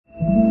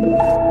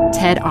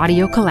TED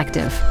Audio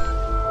Collective.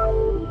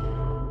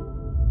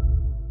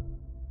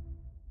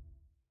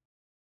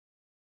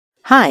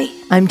 Hi,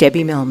 I'm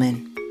Debbie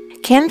Millman.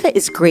 Canva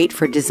is great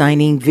for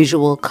designing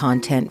visual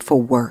content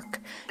for work,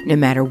 no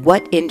matter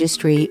what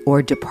industry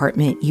or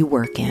department you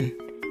work in.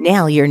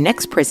 Nail your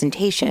next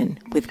presentation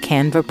with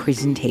Canva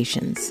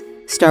Presentations.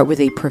 Start with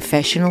a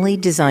professionally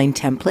designed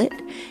template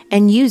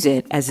and use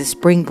it as a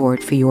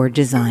springboard for your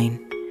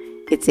design.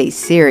 It's a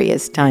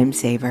serious time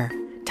saver.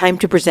 Time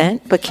to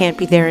present but can't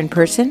be there in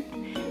person?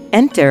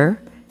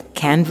 Enter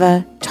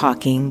Canva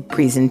Talking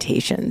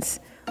Presentations.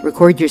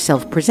 Record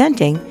yourself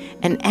presenting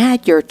and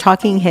add your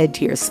talking head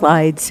to your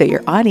slides so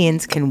your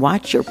audience can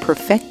watch your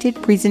perfected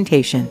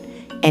presentation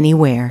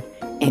anywhere,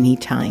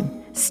 anytime.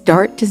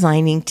 Start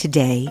designing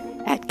today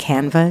at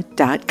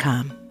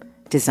canva.com.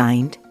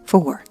 Designed for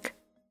work.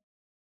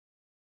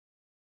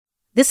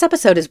 This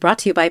episode is brought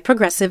to you by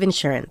Progressive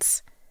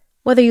Insurance.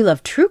 Whether you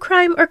love true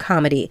crime or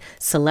comedy,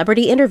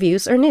 celebrity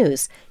interviews or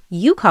news,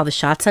 you call the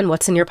shots on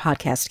what's in your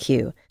podcast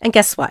queue. And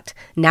guess what?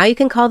 Now you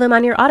can call them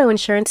on your auto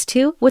insurance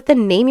too with the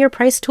Name Your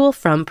Price tool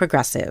from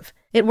Progressive.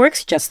 It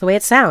works just the way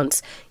it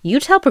sounds.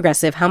 You tell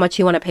Progressive how much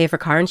you want to pay for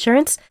car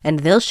insurance, and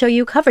they'll show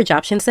you coverage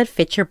options that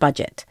fit your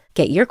budget.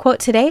 Get your quote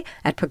today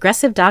at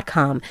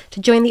Progressive.com to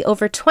join the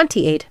over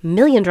 28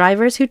 million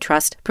drivers who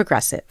trust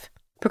Progressive.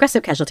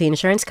 Progressive Casualty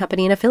Insurance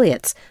Company and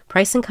Affiliates.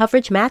 Price and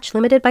coverage match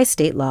limited by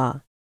state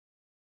law.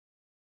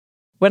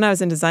 When I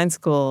was in design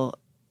school,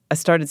 I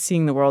started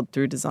seeing the world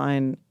through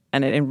design,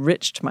 and it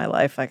enriched my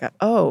life. I got,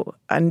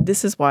 and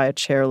this is why a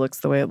chair looks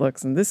the way it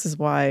looks, and this is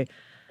why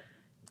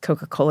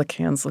Coca-Cola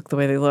cans look the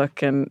way they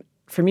look. And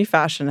for me,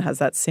 fashion has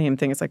that same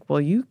thing. It's like, well,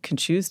 you can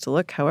choose to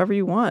look however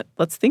you want.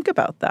 Let's think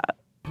about that.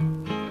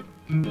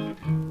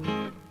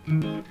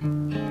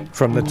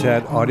 From the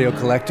TED Audio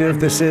Collective,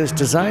 this is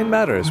Design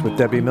Matters with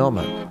Debbie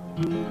Millman.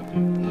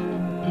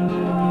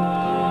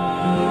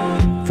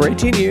 For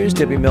 18 years,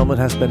 Debbie Millman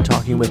has been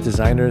talking with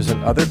designers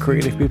and other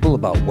creative people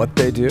about what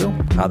they do,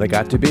 how they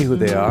got to be who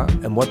they are,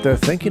 and what they're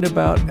thinking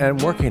about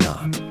and working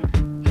on.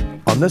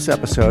 On this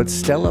episode,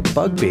 Stella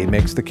Bugbee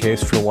makes the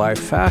case for why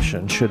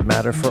fashion should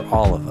matter for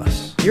all of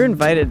us. You're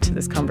invited to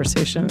this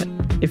conversation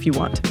if you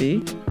want to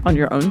be, on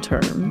your own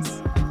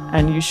terms.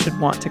 And you should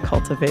want to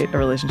cultivate a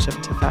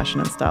relationship to fashion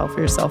and style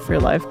for yourself, for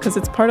your life, because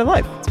it's part of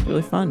life. It's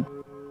really fun.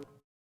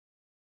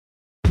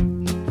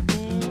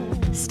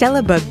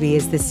 Stella Bugbee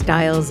is the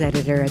styles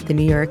editor at the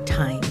New York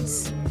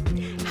Times.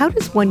 How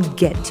does one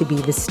get to be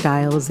the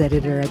styles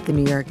editor at the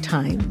New York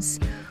Times?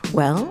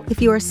 Well,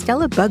 if you are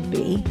Stella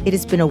Bugbee, it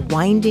has been a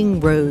winding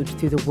road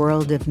through the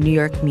world of New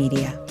York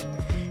media.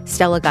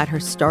 Stella got her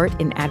start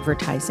in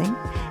advertising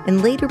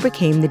and later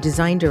became the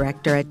design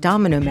director at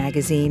Domino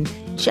magazine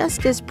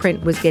just as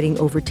print was getting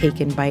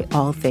overtaken by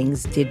all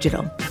things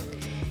digital.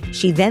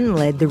 She then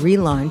led the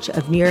relaunch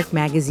of New York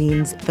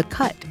Magazine's The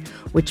Cut,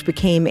 which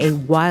became a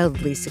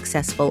wildly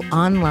successful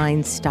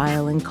online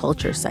style and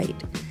culture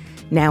site.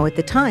 Now at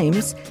the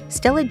Times,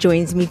 Stella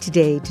joins me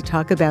today to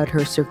talk about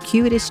her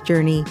circuitous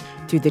journey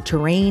through the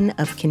terrain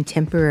of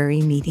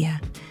contemporary media.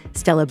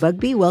 Stella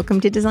Bugbee,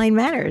 welcome to Design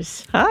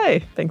Matters. Hi,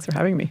 thanks for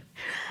having me.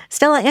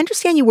 Stella, I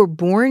understand you were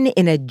born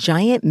in a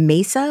giant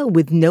mesa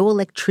with no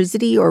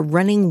electricity or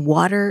running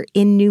water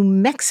in New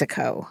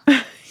Mexico.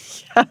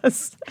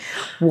 Yes.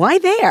 Why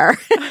there?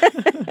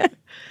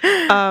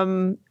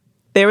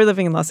 They were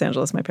living in Los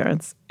Angeles, my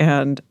parents,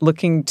 and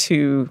looking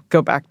to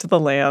go back to the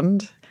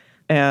land.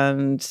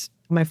 And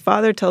my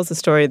father tells the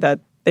story that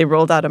they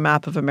rolled out a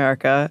map of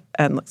America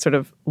and sort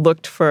of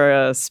looked for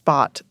a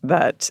spot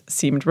that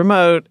seemed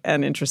remote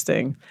and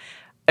interesting.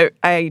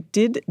 I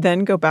did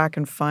then go back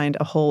and find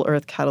a Whole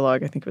Earth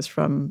catalog. I think it was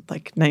from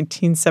like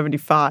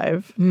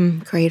 1975.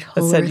 Great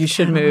Whole Earth that said you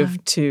should catalog.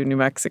 move to New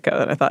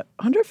Mexico. And I thought,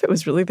 I wonder if it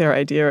was really their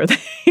idea or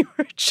they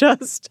were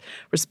just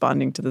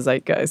responding to the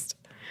zeitgeist.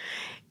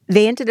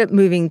 They ended up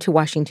moving to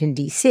Washington,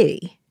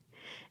 D.C.,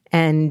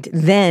 and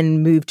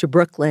then moved to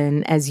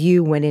Brooklyn as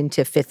you went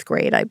into fifth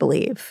grade, I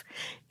believe.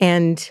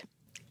 And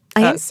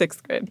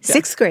Sixth grade.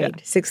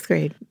 Yeah. Sixth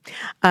grade.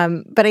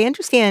 But I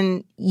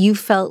understand you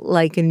felt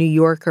like a New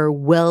Yorker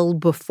well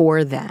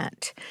before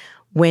that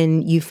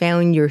when you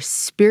found your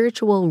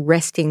spiritual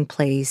resting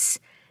place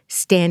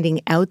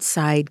standing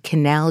outside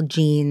Canal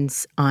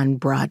Jeans on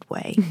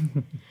Broadway.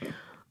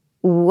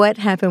 What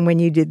happened when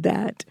you did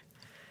that?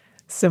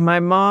 So my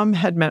mom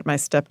had met my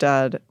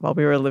stepdad while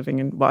we were living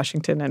in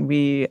Washington, and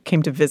we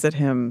came to visit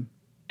him,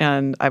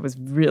 and I was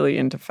really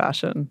into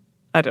fashion.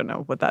 I don't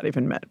know what that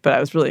even meant, but I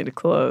was really into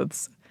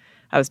clothes.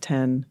 I was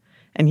 10,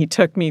 and he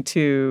took me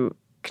to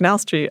Canal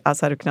Street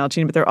outside of Canal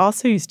Jean, but there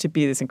also used to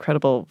be this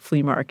incredible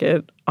flea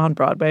market on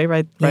Broadway,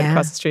 right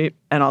across the street,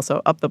 and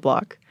also up the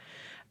block.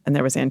 And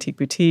there was Antique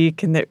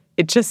Boutique, and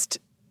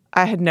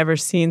I had never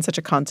seen such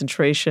a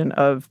concentration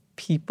of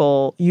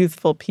people,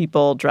 youthful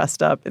people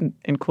dressed up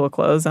in cool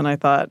clothes. And I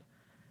thought,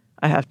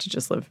 I have to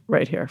just live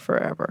right here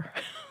forever.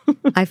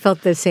 I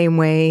felt the same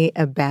way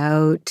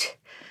about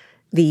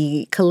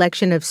the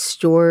collection of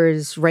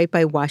stores right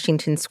by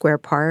Washington Square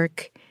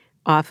Park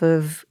off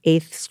of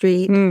 8th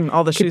Street.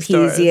 All the shoe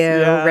stores.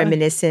 Capezio, Yeah.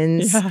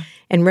 Reminiscence. Yeah.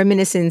 And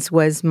Reminiscence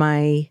was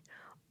my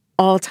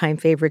all-time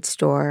favorite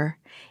store.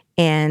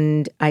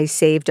 And I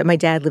saved, my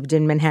dad lived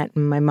in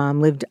Manhattan. My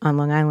mom lived on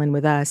Long Island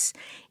with us.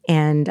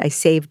 And I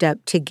saved up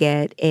to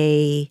get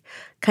a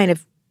kind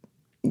of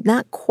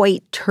not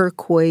quite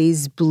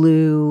turquoise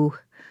blue,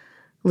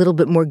 a little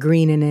bit more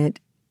green in it,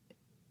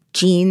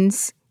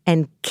 jeans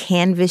and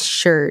canvas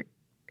shirt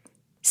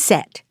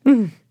set.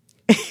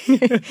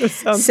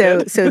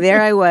 So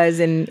there I was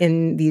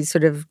in these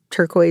sort of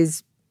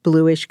turquoise,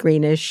 bluish,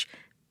 greenish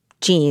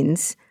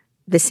jeans,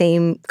 the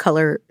same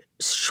color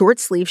short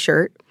sleeve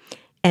shirt,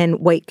 and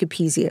white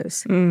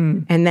Capezios.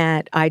 And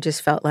that I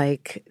just felt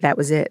like that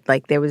was it.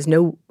 Like there was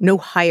no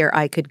higher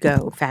I could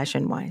go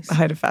fashion-wise. A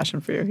height of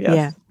fashion for you, yes.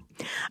 Yeah.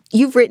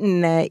 You've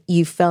written that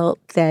you felt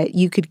that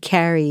you could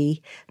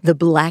carry the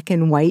black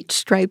and white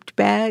striped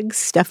bags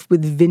stuffed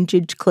with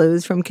vintage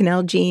clothes from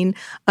Canal Jean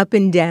up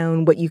and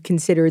down what you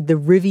considered the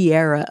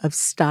Riviera of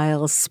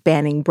styles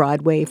spanning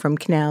Broadway from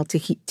Canal to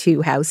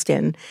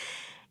Houston,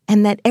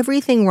 and that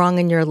everything wrong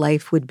in your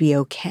life would be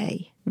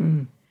okay.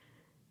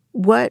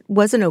 What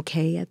wasn't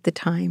okay at the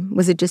time?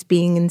 Was it just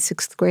being in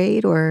 6th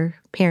grade or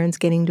parents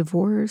getting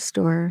divorced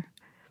or?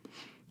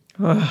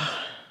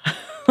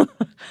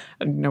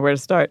 I don't know where to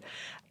start.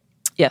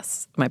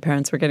 Yes, my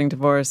parents were getting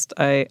divorced.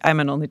 I'm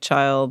an only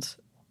child.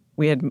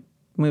 We had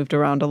moved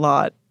around a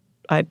lot.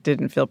 I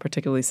didn't feel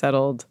particularly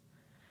settled.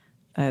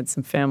 I had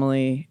some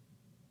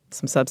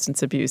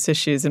substance abuse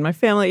issues in my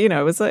family.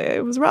 It was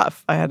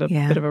rough. I had a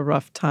bit of a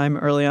rough time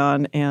early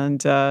on,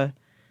 and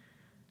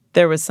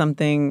there was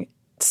something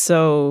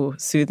so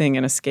soothing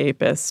and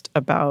escapist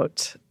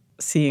about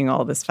seeing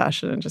all this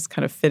fashion and just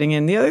kind of fitting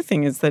in. The other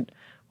thing is that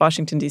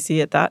Washington,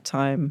 D.C. at that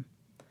time,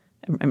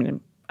 I mean,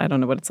 I don't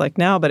know what it's like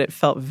now, but it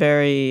felt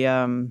very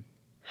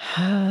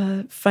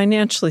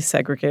financially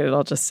segregated,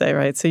 I'll just say,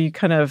 right? So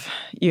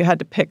you had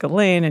to pick a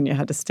lane and you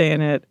had to stay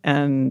in it,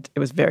 and it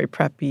was very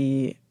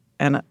preppy.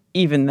 And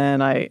even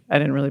then, I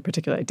didn't really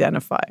particularly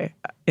identify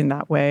in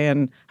that way.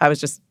 And I was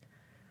just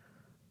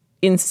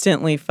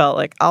instantly felt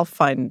like I'll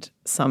find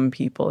some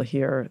people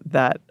here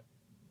that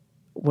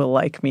will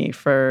like me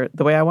for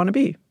the way I want to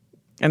be.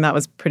 And that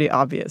was pretty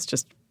obvious,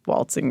 just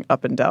waltzing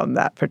up and down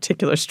that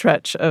particular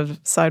stretch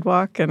of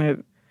sidewalk.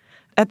 And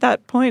at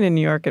that point in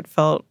New York, it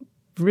felt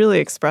really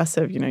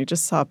expressive. You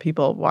just saw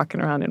people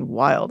walking around in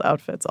wild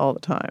outfits all the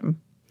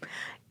time.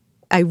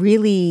 I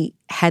really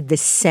had the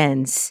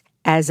sense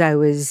as I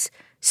was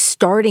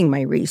starting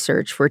my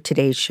research for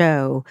today's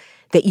show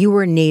that you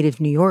were a native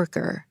New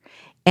Yorker.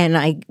 And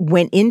I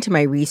went into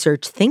my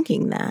research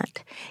thinking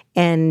that,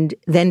 and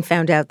then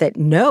found out that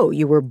no,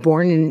 you were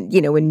born in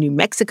New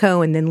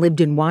Mexico and then lived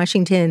in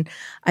Washington.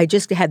 I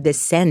just had this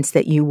sense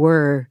that you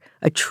were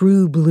a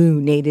true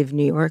blue native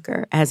New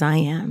Yorker, as I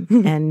am.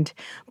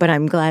 But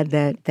I'm glad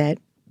that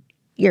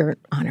you're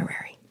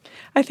honorary.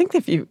 I think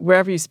that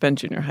wherever you spend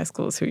junior high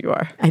school is who you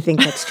are. I think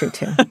that's true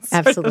too.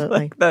 Absolutely.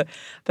 Like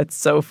that's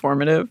so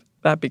formative.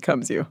 That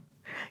becomes you.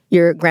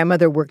 Your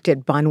grandmother worked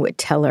at Bonwit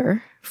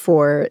Teller.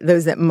 For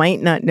those that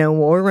might not know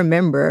or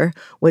remember,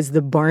 was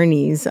the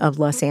Barneys of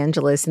Los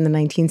Angeles in the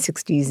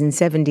 1960s and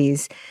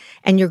 70s.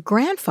 And your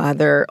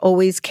grandfather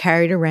always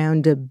carried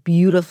around a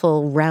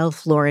beautiful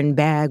Ralph Lauren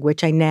bag,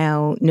 which I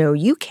now know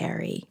you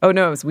carry. Oh,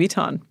 no, it was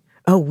Vuitton.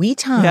 Oh,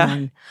 Vuitton.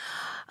 Yeah.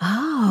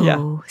 Oh,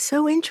 yeah.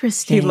 So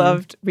interesting. He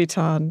loved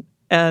Vuitton,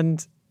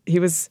 and he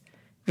was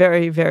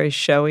very, very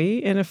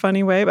showy in a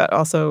funny way, but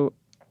also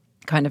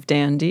kind of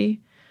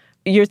dandy.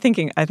 You're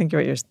thinking, I think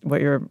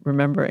what you're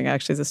remembering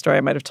actually is a story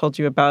I might have told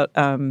you about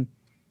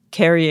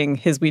carrying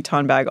his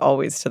Vuitton bag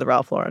always to the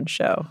Ralph Lauren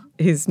show.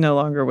 He's no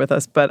longer with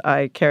us, but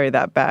I carry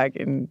that bag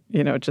in,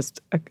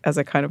 just as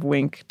a kind of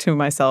wink to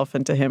myself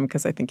and to him,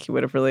 because I think he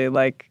would have really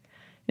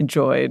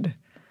enjoyed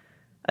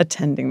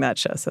attending that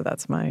show. So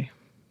that's my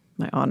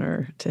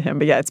honor to him.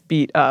 But yeah, it's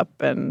beat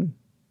up and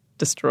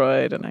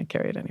destroyed, and I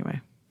carry it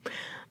anyway.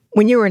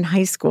 When you were in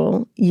high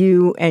school,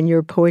 you and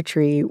your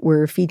poetry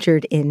were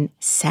featured in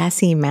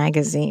Sassy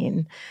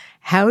magazine.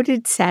 How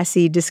did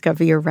Sassy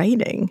discover your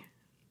writing?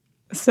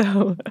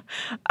 So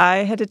I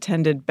had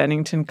attended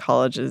Bennington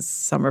College's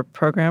summer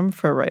program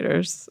for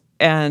writers,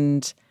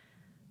 and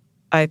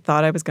I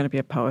thought I was going to be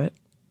a poet.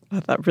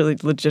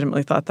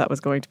 Legitimately thought that was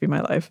going to be my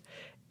life.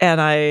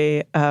 And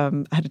I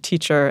had a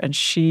teacher, and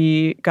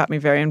she got me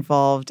very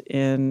involved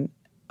in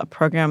a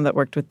program that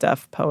worked with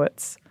deaf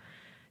poets.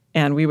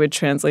 And we would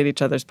translate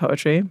each other's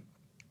poetry.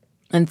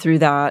 And through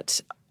that,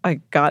 I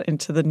got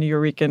into the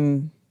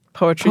Nuyorican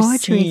poetry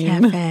scene.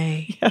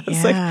 Cafe.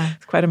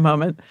 It's quite a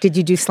moment. Did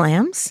you do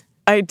slams?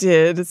 I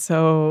did.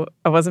 So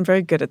I wasn't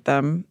very good at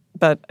them,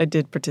 but I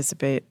did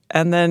participate.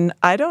 And then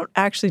I don't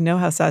actually know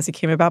how Sassy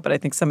came about, but I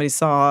think somebody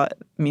saw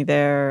me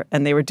there,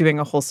 and they were doing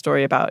a whole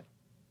story about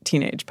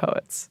teenage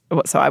poets.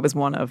 So I was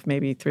one of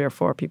maybe 3 or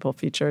 4 people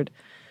featured.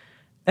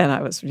 And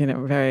I was,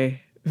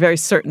 very, very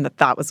certain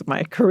that was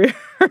my career.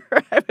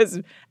 I was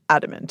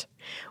adamant.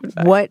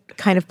 What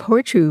kind of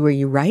poetry were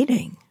you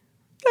writing?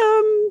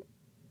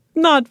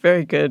 Not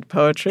very good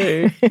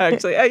poetry,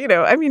 actually.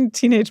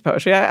 Teenage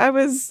poetry. I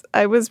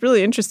was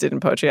really interested in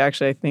poetry,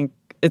 actually. I think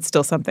it's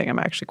still something I'm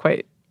actually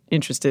quite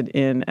interested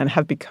in and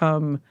have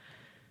become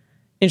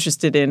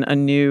interested in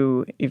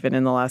anew even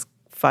in the last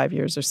 5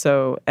 years or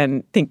so,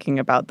 and thinking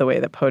about the way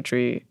that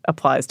poetry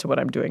applies to what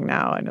I'm doing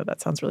now. I know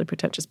that sounds really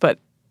pretentious, but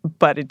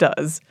it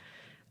does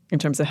in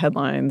terms of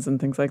headlines and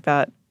things like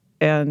that.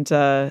 And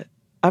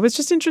I was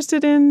just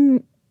interested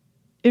in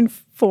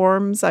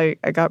forms. I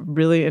got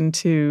really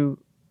into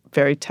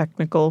very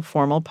technical,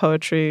 formal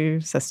poetry,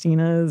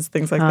 sestinas,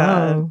 things like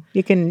that.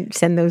 You can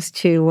send those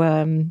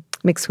to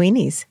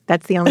McSweeney's.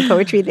 That's the only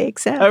poetry they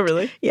accept. Oh,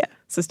 really? Yeah.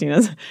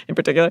 Sestinas in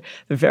particular,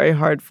 the very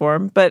hard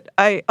form. But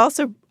I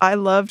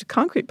loved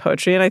concrete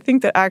poetry, and I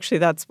think that actually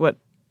that's what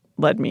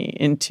led me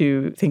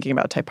into thinking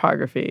about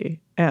typography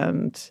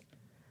and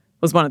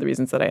was one of the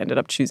reasons that I ended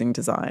up choosing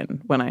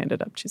design when I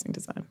ended up choosing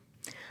design.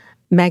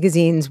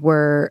 Magazines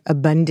were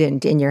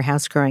abundant in your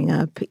house growing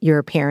up.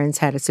 Your parents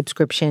had a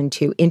subscription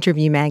to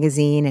Interview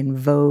magazine and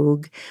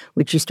Vogue,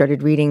 which you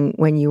started reading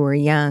when you were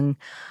young.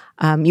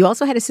 You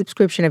also had a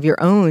subscription of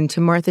your own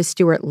to Martha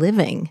Stewart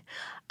Living.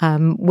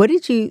 What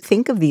did you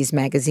think of these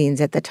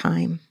magazines at the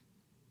time?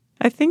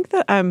 I think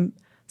that I'm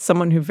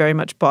someone who very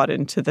much bought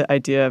into the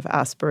idea of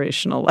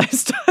aspirational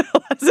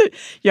lifestyle as a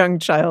young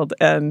child,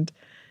 and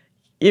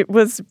it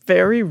was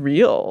very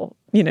real.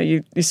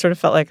 You sort of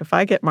felt like if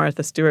I get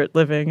Martha Stewart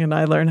Living and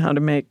I learn how to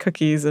make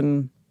cookies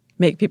and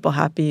make people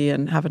happy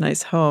and have a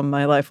nice home,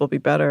 my life will be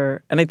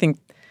better. And I think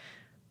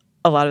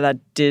a lot of that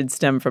did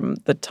stem from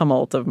the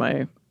tumult of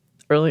my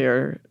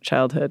earlier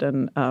childhood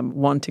and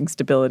wanting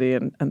stability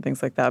and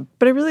things like that.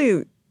 But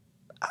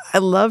I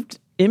loved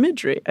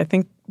imagery. I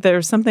think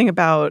there's something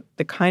about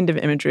the kind of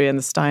imagery and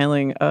the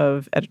styling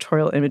of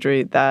editorial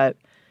imagery that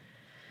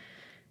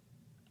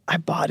I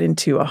bought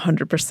into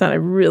 100%. I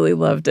really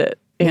loved it.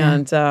 Yeah.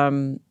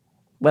 And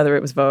whether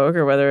it was Vogue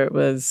or whether it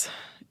was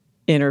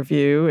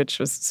Interview, which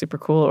was super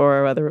cool,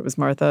 or whether it was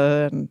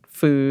Martha and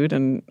food,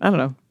 and I don't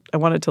know, I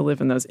wanted to live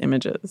in those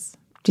images.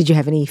 Did you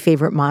have any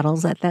favorite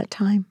models at that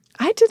time?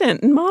 I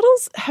didn't.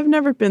 Models have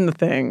never been the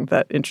thing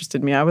that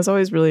interested me. I was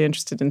always really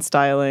interested in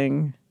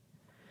styling.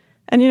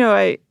 And,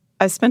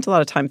 I spent a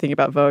lot of time thinking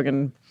about Vogue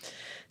and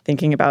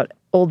thinking about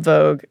old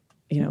Vogue,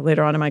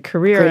 later on in my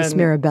career. Grace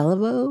Mirabella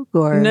Vogue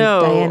or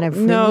Diana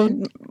Freeman?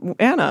 No,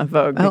 Anna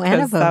Vogue, because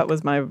Anna Vogue. That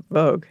was my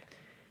Vogue.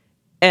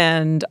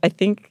 And I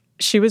think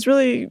she was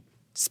really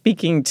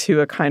speaking to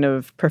a kind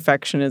of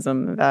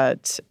perfectionism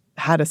that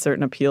had a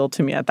certain appeal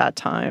to me at that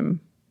time.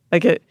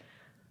 Like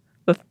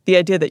the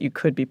idea that you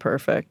could be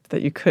perfect,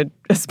 that you could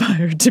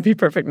aspire to be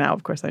perfect. Now,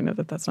 of course, I know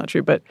that that's not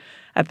true, but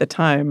at the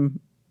time,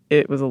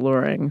 it was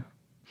alluring.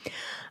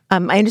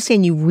 I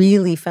understand you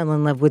really fell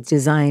in love with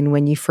design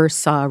when you first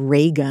saw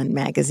Ray Gun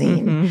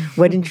magazine.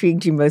 Mm-hmm. What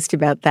intrigued you most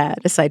about that,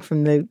 aside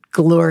from the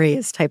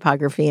glorious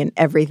typography and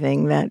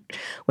everything that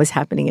was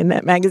happening in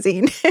that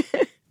magazine?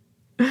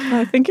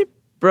 I think it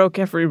broke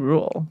every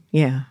rule.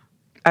 Yeah.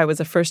 I was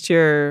a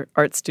first-year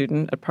art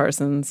student at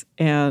Parsons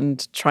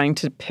and trying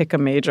to pick a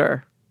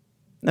major.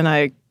 And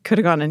I could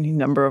have gone any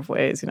number of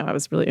ways. I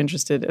was really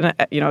interested. And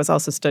I was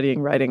also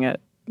studying writing at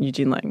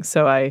Eugene Lang.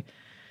 So I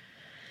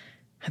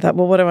thought,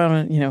 well, what do I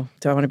want to,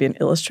 do I want to be an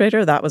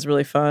illustrator? That was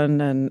really fun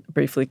and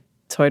briefly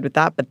toyed with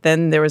that. But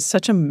then there was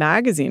such a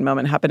magazine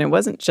moment happen. It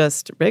wasn't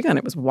just Ray Gun.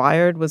 It was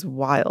Wired was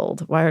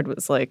wild. Wired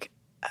was like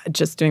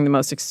just doing the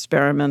most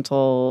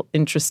experimental,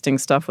 interesting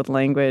stuff with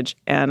language.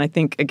 And I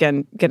think,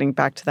 again, getting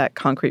back to that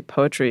concrete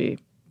poetry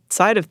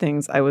side of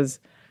things, I was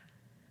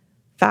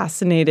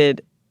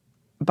fascinated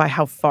by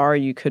how far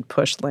you could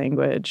push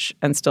language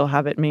and still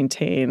have it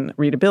maintain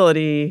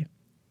readability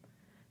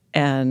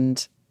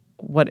and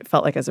what it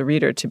felt like as a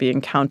reader to be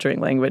encountering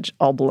language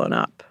all blown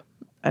up.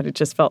 And it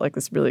just felt like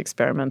this really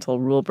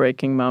experimental,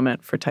 rule-breaking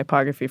moment for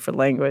typography, for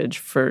language,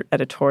 for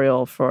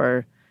editorial,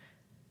 for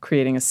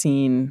creating a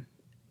scene.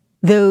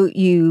 Though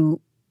you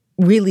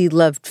really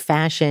loved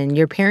fashion,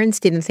 your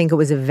parents didn't think it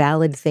was a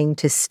valid thing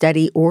to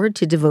study or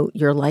to devote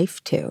your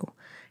life to.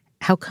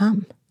 How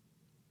come?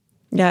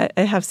 Yeah,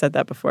 I have said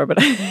that before, but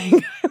I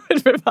think I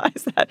would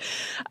revise that.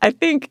 I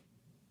think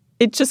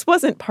it just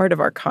wasn't part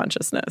of our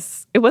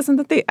consciousness. It wasn't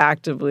that they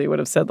actively would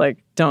have said,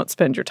 don't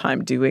spend your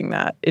time doing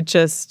that. It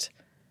just...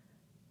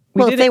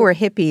 Well, if they were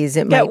hippies,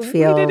 it might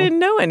feel... we didn't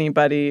know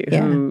anybody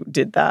who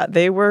did that.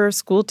 They were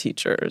school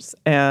teachers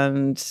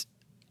and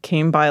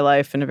came by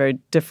life in a very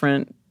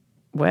different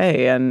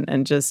way.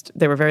 And just,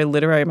 they were very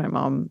literary. My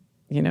mom,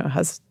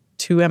 has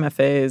 2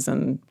 MFAs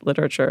in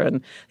literature.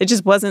 And it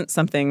just wasn't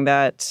something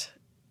that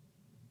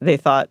they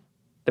thought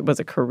it was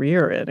a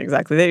career in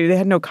exactly. They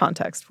had no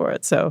context for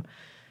it. So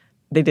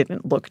they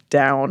didn't look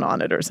down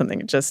on it or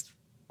something. It just,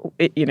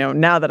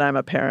 now that I'm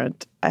a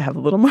parent, I have a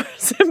little more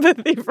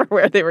sympathy for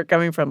where they were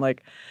coming from.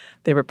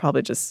 They were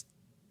probably just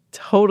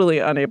totally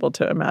unable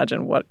to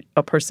imagine what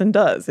a person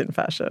does in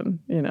fashion,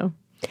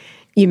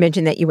 You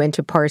mentioned that you went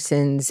to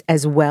Parsons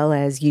as well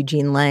as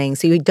Eugene Lang.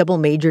 So you double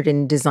majored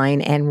in design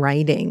and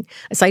writing.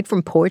 Aside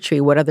from poetry,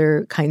 what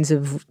other kinds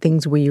of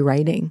things were you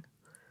writing?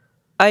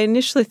 I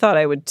initially thought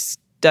I would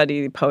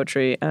study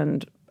poetry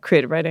and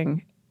creative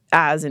writing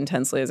as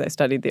intensely as I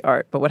studied the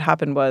art. But what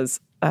happened was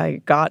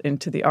I got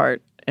into the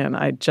art and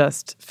I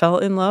just fell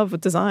in love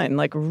with design,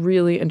 like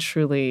really and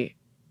truly.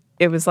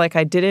 It was like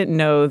I didn't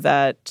know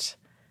that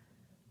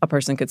a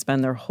person could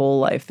spend their whole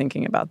life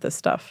thinking about this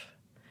stuff.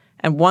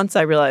 And once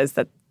I realized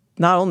that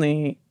not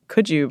only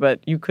could you,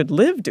 but you could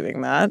live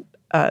doing that,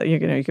 you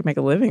could make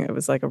a living. It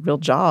was like a real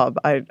job.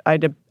 I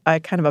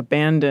kind of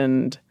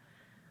abandoned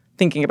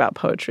thinking about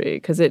poetry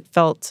because it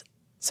felt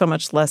so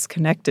much less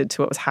connected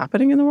to what was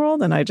happening in the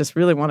world. And I just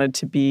really wanted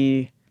to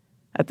be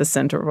at the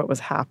center of what was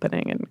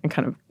happening and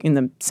kind of in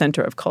the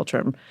center of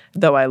culture.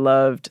 Though I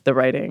loved the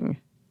writing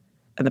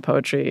and the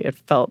poetry, it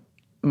felt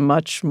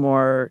much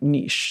more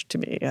niche to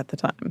me at the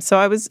time. So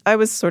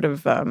I sort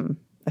of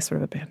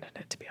abandoned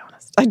it, to be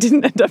honest. I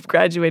didn't end up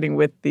graduating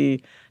with the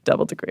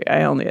double degree.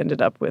 I only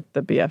ended up with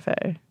the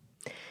BFA.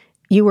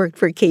 You worked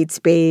for Kate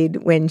Spade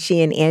when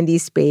she and Andy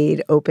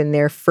Spade opened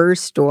their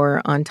first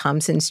store on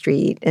Thompson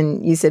Street,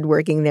 and you said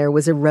working there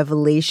was a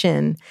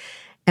revelation.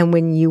 And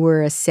when you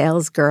were a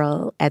sales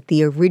girl at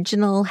the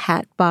original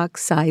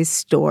Hatbox-sized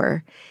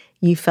store,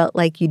 you felt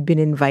like you'd been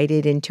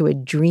invited into a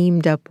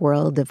dreamed-up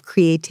world of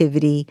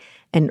creativity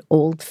and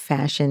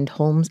old-fashioned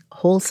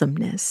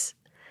wholesomeness.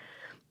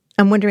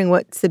 I'm wondering,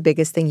 what's the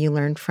biggest thing you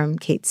learned from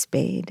Kate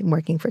Spade and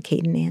working for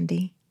Kate and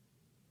Andy?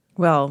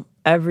 Well,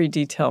 every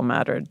detail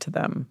mattered to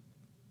them.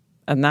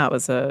 And that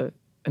was an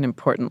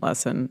important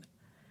lesson.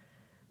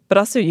 But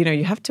also,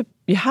 you have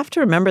to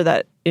remember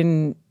that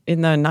in the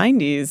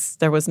 90s,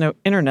 there was no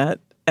internet.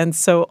 And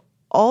so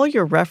all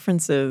your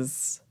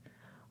references,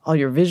 all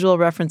your visual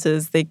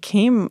references, they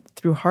came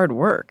through hard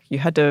work. You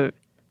had to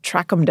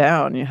track them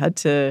down. You had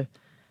to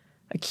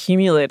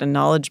accumulate a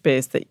knowledge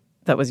base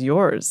that was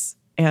yours.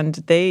 And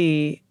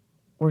they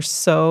were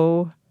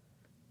so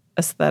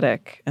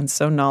aesthetic and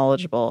so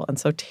knowledgeable and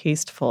so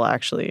tasteful,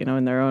 actually,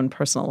 in their own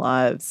personal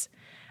lives.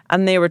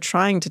 And they were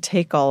trying to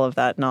take all of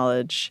that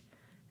knowledge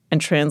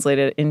and translate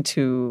it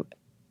into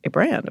a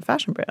brand, a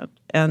fashion brand.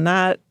 And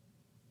that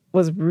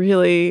was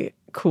really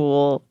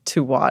cool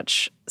to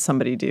watch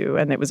somebody do.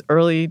 And it was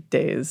early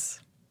days,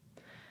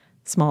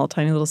 small,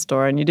 tiny little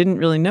store, and you didn't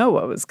really know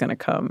what was going to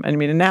come. I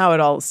mean, and now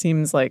it all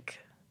seems like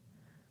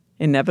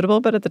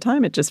inevitable, but at the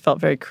time it just felt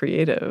very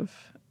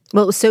creative.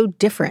 Well, it was so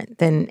different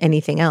than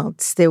anything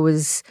else. There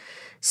was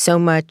so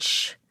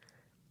much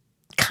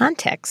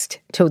context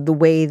to the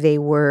way they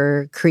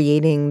were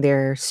creating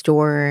their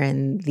store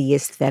and the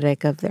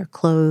aesthetic of their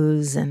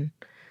clothes and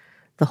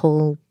the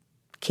whole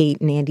Kate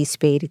and Andy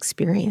Spade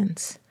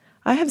experience.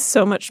 I have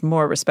so much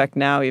more respect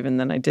now even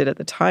than I did at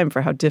the time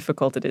for how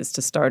difficult it is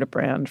to start a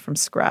brand from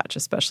scratch,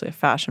 especially a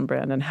fashion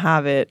brand, and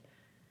have it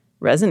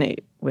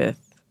resonate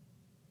with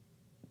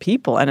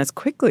people and as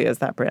quickly as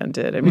that brand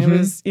did. I mean, It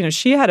was,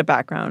 she had a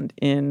background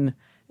in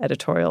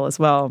editorial as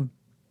well,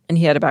 and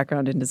he had a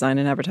background in design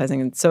and advertising.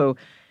 And so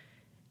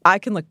I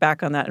can look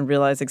back on that and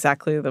realize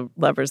exactly the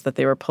levers that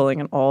they were pulling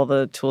and all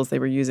the tools they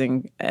were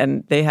using.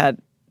 And they had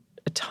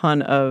a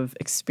ton of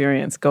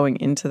experience going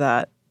into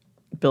that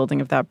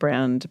building of that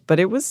brand. But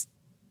it was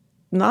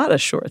not a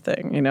sure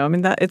thing, I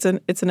mean, that it's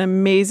an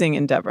amazing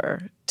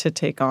endeavor to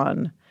take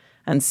on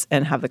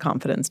and have the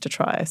confidence to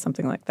try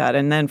something like that.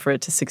 And then for it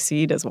to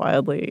succeed as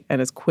wildly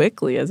and as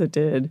quickly as it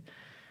did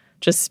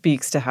just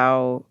speaks to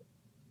how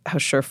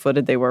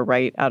sure-footed they were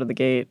right out of the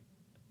gate.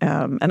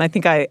 And I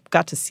think I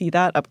got to see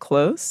that up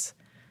close.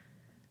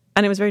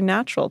 And it was very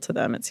natural to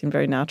them. It seemed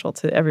very natural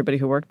to everybody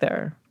who worked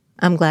there.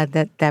 I'm glad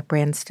that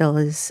brand still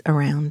is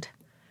around.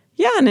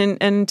 Yeah,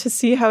 and to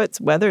see how it's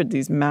weathered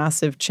these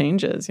massive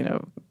changes,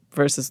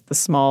 versus the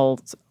small,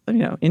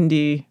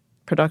 indie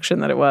production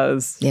that it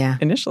was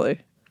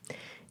initially.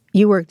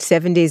 You worked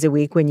 7 days a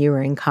week when you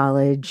were in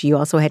college. You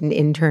also had an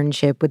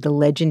internship with the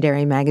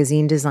legendary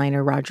magazine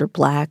designer Roger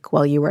Black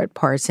while you were at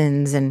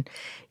Parsons, and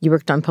you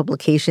worked on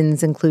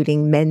publications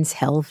including Men's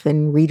Health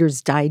and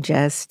Reader's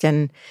Digest.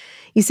 And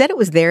you said it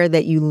was there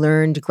that you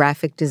learned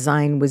graphic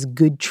design was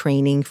good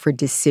training for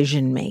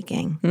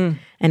decision-making. And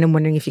I'm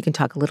wondering if you can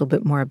talk a little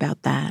bit more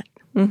about that.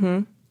 Mm-hmm.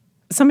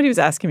 Somebody was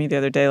asking me the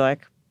other day,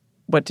 like,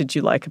 what did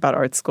you like about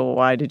art school?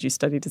 Why did you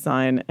study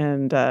design?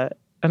 And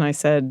I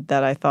said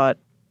that I thought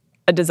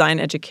a design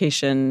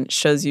education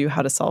shows you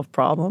how to solve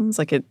problems.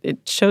 Like it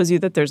shows you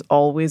that there's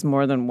always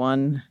more than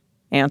one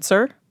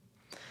answer,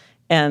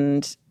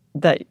 and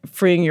that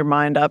freeing your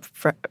mind up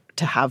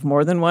to have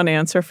more than one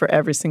answer for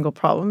every single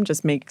problem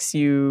just makes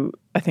you,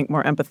 I think,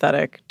 more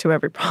empathetic to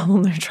every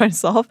problem they're trying to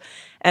solve,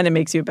 and it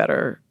makes you a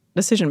better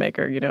decision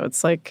maker.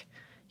 It's like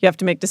you have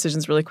to make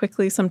decisions really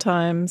quickly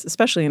sometimes,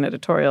 especially in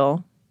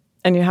editorial,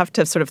 and you have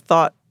to have sort of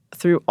thought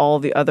through all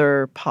the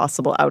other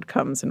possible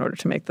outcomes in order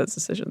to make those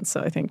decisions.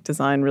 So I think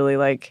design really,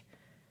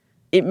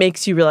 it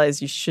makes you realize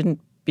you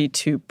shouldn't be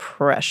too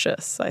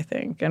precious, I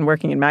think. And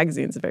working in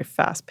magazines is very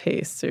fast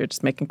paced. So you're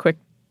just making quick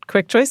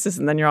choices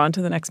and then you're on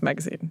to the next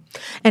magazine.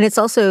 And it's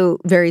also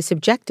very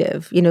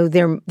subjective.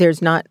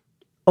 There's not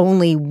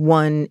only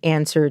one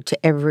answer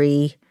to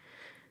every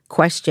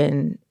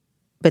question,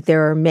 but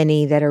there are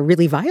many that are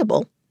really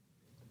viable.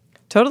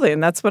 Totally.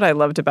 And that's what I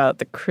loved about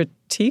the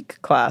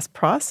critique class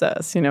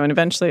process, and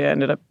eventually I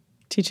ended up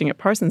teaching at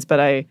Parsons, but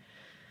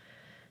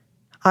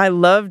I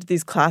loved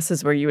these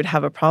classes where you would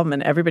have a problem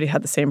and everybody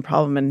had the same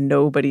problem and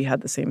nobody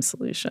had the same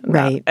solution.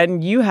 Right.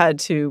 And we had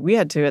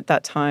to at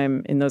that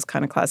time in those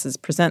kind of classes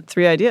present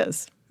 3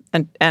 ideas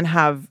and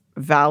have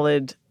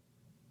valid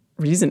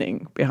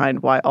reasoning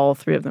behind why all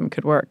 3 of them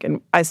could work. And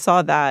I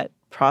saw that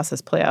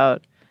process play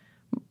out,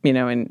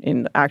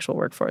 in the actual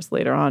workforce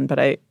later on. But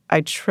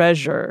I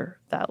treasure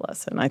that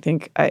lesson. I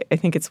think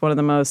it's one of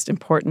the most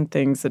important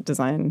things that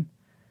design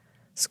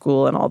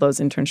school and all those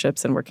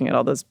internships and working at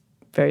all those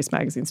various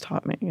magazines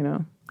taught me,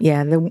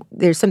 Yeah,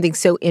 there's something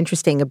so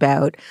interesting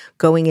about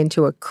going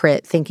into a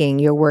crit thinking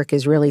your work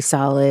is really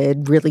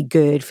solid, really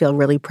good, feel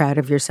really proud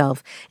of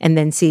yourself, and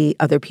then see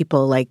other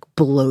people like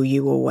blow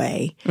you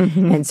away.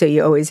 Mm-hmm. And so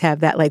you always have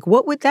that like,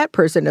 what would that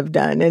person have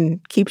done?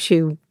 And keeps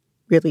you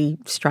really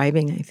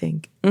striving, I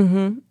think.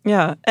 Mm-hmm.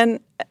 Yeah. And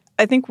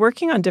I think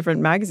working on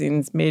different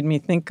magazines made me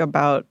think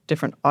about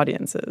different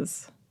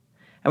audiences.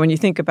 And when you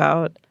think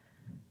about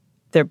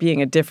there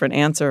being a different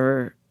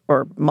answer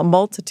or a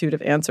multitude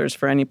of answers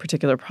for any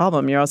particular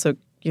problem, you're also,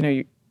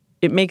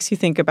 it makes you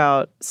think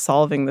about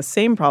solving the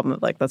same problem.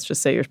 Like, let's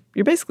just say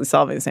you're basically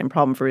solving the same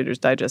problem for Reader's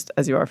Digest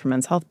as you are for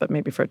Men's Health, but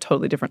maybe for a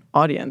totally different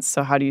audience.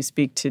 So how do you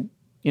speak to,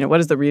 what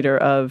does the reader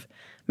of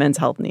Men's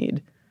Health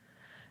need?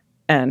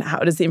 And how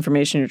does the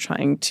information you're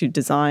trying to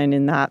design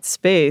in that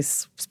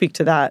space speak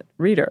to that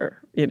reader,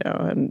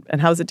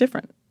 and how is it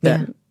different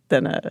than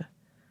a...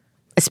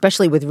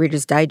 Especially with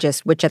Reader's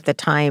Digest, which at the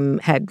time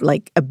had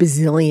like a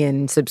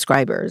bazillion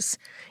subscribers.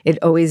 It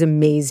always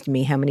amazed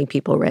me how many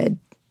people read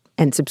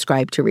and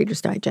subscribed to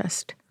Reader's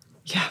Digest.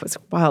 Yeah, it was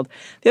wild.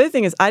 The other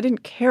thing is I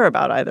didn't care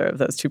about either of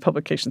those 2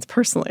 publications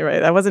personally,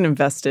 right? I wasn't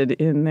invested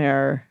in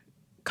their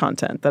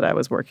content that I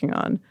was working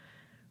on,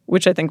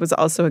 which I think was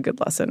also a good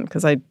lesson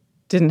because I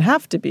didn't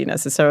have to be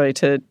necessarily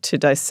to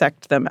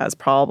dissect them as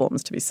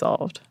problems to be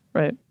solved,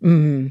 right?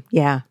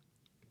 Yeah.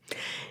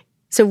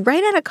 So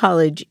right out of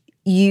college,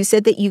 you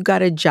said that you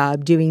got a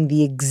job doing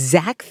the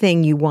exact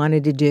thing you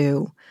wanted to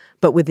do,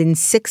 but within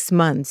 6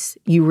 months,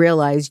 you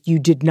realized you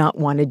did not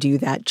want to do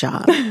that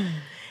job.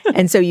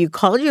 And so you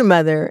called your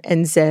mother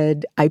and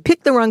said, I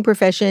picked the wrong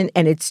profession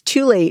and it's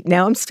too late.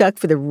 Now I'm stuck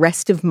for the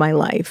rest of my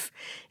life.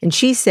 And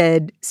she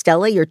said,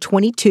 Stella, you're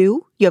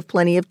 22. You have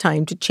plenty of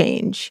time to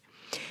change.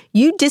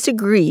 You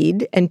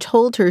disagreed and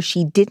told her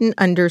she didn't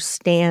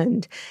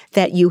understand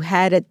that you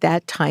had at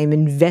that time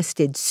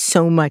invested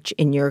so much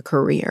in your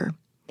career.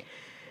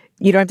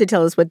 You don't have to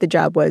tell us what the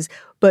job was,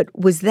 but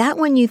was that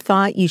when you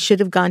thought you should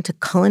have gone to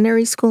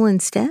culinary school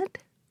instead?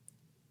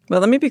 Well,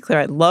 let me be clear.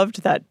 I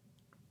loved that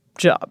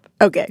job.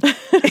 Okay.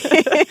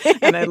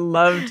 And I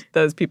loved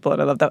those people,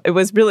 and I loved that. It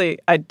was really,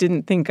 I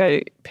didn't think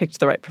I picked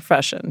the right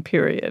profession,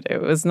 period.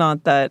 It was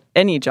not that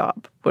any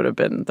job would have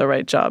been the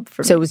right job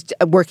for me. So it was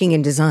working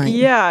in design.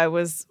 Yeah, I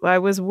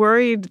was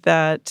worried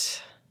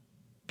that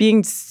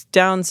being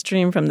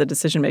downstream from the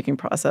decision-making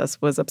process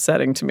was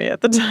upsetting to me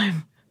at the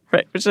time,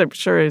 right? Which I'm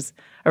sure is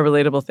a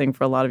relatable thing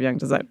for a lot of young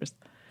designers.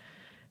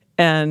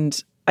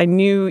 And I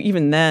knew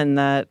even then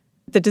that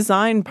the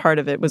design part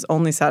of it was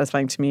only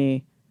satisfying to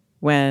me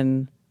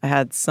when I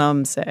had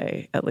some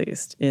say, at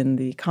least, in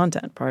the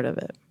content part of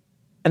it.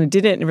 And I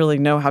didn't really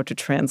know how to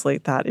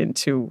translate that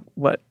into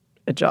what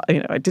a job,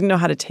 I didn't know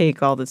how to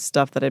take all this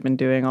stuff that I'd been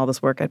doing, all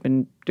this work I'd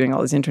been doing,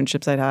 all these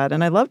internships I'd had.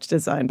 And I loved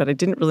design, but I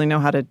didn't really know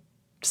how to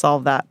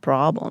solve that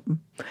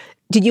problem.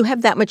 Did you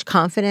have that much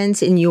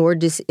confidence in your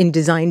in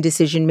design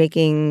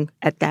decision-making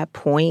at that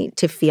point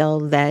to feel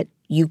that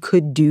you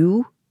could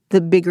do the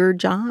bigger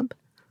job?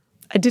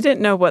 I didn't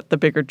know what the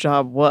bigger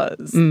job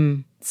was.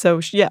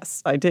 So,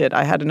 yes, I did.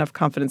 I had enough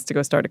confidence to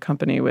go start a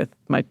company with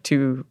my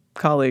 2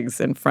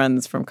 colleagues and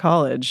friends from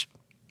college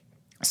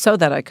so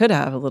that I could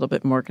have a little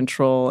bit more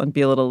control and be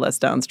a little less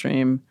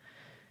downstream.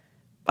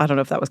 I don't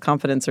know if that was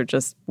confidence or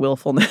just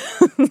willfulness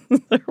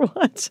or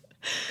what.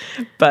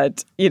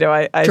 But,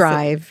 I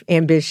drive,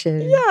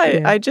 ambition.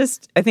 Yeah,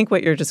 I think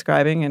what you're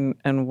describing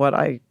and what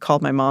I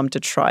called my mom to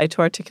try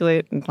to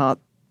articulate, and not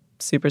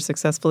super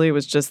successfully,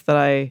 was just that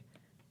I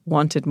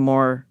wanted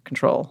more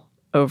control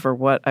over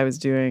what I was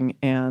doing,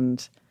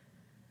 and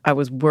I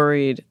was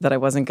worried that I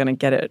wasn't going to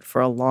get it for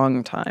a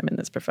long time in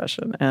this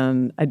profession,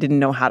 and I didn't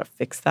know how to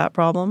fix that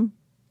problem.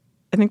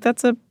 I think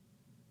that's a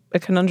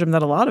conundrum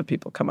that a lot of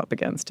people come up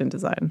against in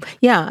design.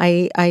 Yeah,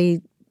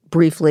 I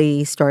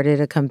briefly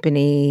started a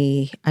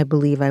company, I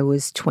believe I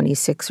was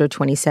 26 or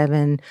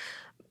 27,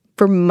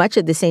 for much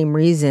of the same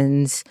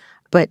reasons,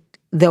 but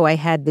though I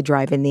had the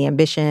drive and the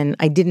ambition,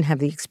 I didn't have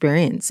the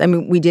experience. I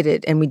mean, we did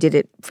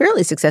it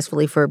fairly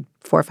successfully for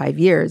 4 or 5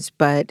 years,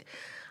 but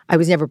I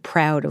was never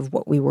proud of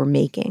what we were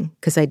making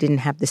because I didn't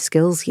have the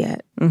skills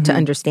yet to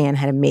understand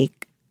how to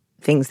make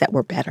things that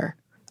were better.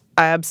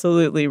 I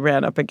absolutely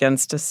ran up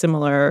against a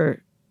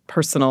similar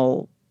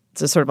personal,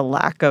 sort of a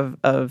lack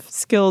of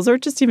skills or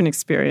just even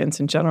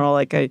experience in general.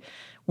 Like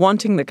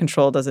wanting the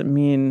control doesn't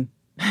mean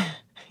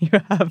you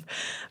have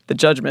the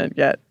judgment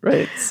yet,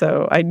 right?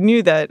 So I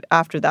knew that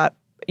after that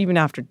even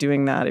after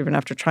doing that, even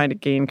after trying to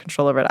gain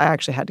control over it, I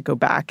actually had to go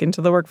back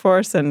into the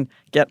workforce and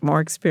get more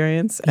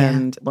experience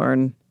and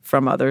learn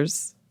from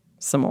others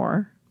some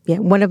more. Yeah,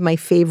 one of my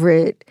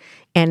favorite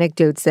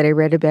anecdotes that I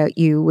read about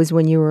you was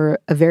when you were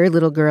a very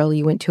little girl,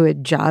 you went to a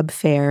job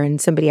fair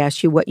and somebody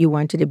asked you what you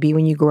wanted to be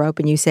when you grew up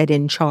and you said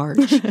in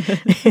charge.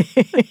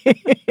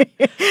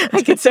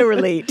 I could so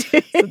relate.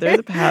 So there's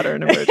a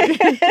pattern emerging.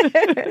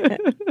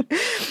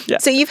 Yeah.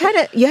 So you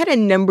had a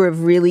number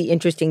of really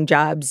interesting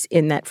jobs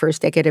in that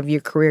first decade of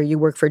your career. You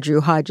worked for Drew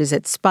Hodges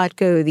at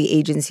Spotco, the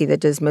agency that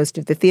does most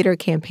of the theater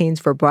campaigns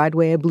for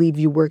Broadway. I believe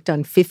you worked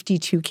on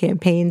 52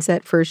 campaigns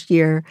that first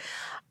year.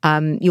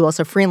 You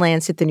also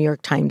freelanced at the New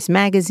York Times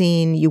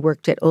Magazine. You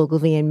worked at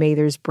Ogilvy and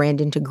Mather's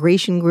Brand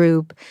Integration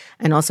Group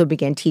and also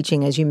began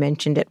teaching, as you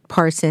mentioned, at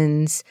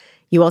Parsons.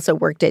 You also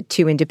worked at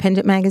 2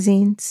 independent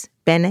magazines,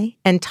 Bene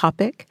and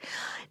Topic.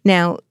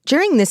 Now,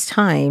 during this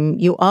time,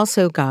 you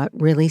also got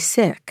really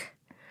sick.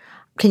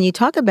 Can you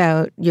talk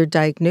about your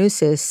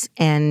diagnosis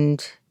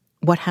and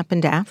what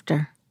happened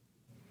after?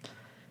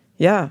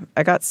 Yeah,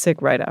 I got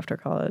sick right after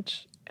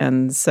college.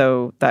 And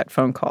so that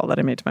phone call that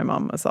I made to my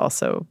mom was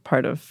also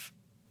part of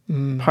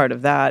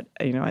that.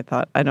 I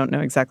thought, I don't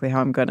know exactly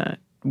how I'm going to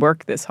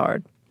work this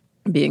hard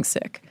being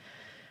sick. I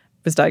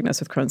was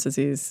diagnosed with Crohn's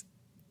disease.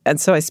 And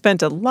so I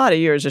spent a lot of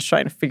years just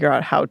trying to figure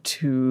out how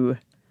to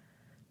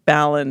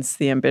balance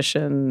the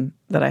ambition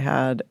that I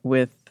had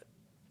with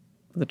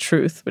the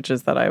truth, which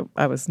is that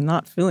I was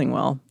not feeling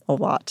well a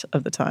lot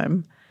of the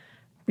time.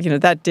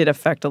 That did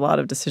affect a lot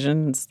of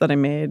decisions that I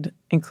made,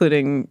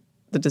 including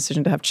the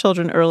decision to have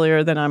children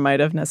earlier than I might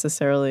have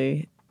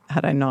necessarily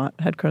had I not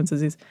had Crohn's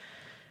disease.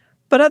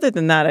 But other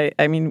than that,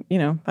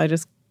 I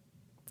just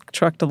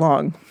trucked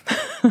along.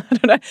 I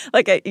don't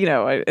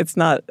know. It's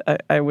not,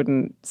 I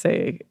wouldn't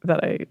say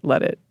that I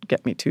let it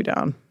get me too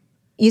down.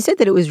 You said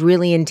that it was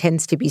really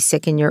intense to be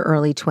sick in your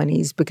early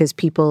 20s because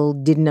people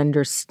didn't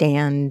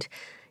understand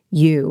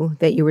you,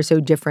 that you were so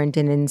different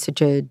and in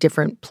such a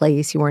different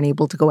place. You weren't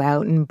able to go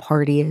out and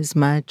party as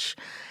much.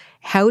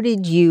 How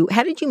did you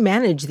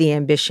manage the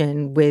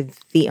ambition with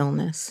the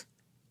illness?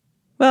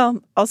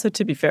 Well, also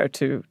to be fair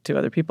to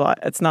other people,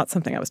 it's not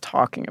something I was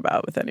talking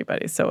about with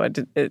anybody. So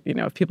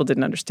if people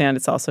didn't understand,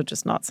 it's also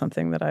just not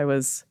something that I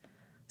was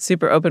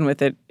super open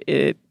with.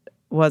 It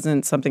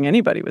wasn't something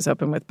anybody was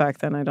open with back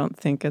then, I don't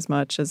think, as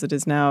much as it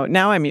is now.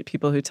 Now I meet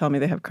people who tell me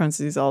they have Crohn's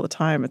disease all the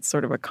time. It's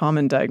sort of a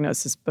common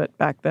diagnosis, but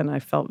back then I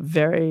felt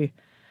very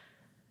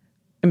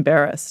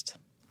embarrassed.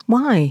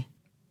 Why?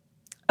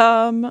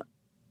 I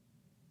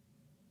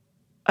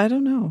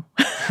don't know.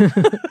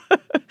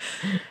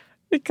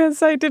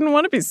 Because I didn't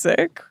want to be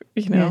sick,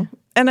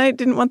 and I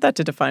didn't want that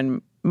to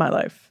define my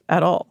life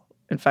at all.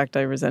 In fact,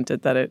 I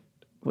resented that it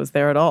was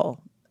there at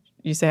all.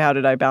 You say, how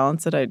did I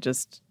balance it? I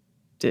just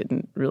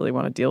didn't really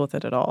want to deal with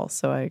it at all.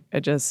 So I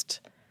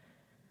just,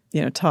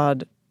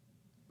 Todd,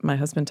 my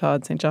husband,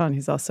 Todd St. John,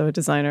 he's also a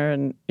designer.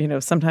 And,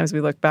 sometimes we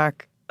look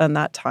back on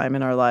that time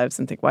in our lives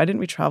and think, why didn't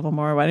we travel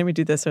more? Why didn't we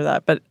do this or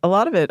that? But a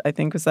lot of it, I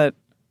think, was that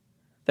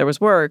there was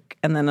work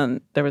and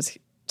then there was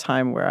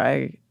time where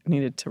I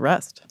needed to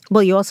rest.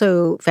 Well, you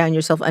also found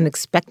yourself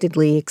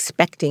unexpectedly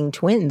expecting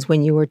twins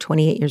when you were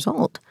 28 years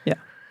old. Yeah.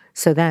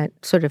 So that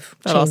sort of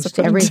that also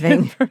changed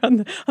everything.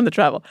 on the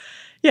travel.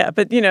 Yeah,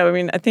 but,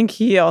 I think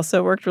he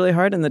also worked really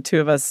hard, and the two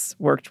of us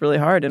worked really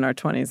hard in our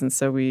 20s, and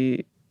so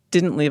we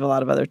didn't leave a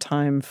lot of other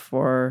time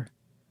for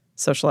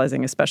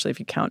socializing, especially if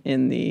you count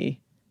in the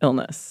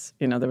illness.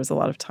 There was a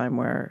lot of time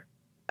where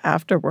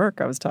after work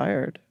I was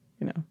tired,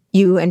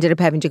 You ended up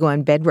having to go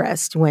on bed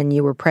rest when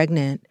you were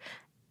pregnant.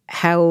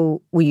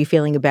 How were you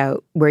feeling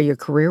about where your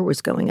career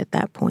was going at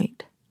that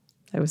point?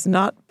 I was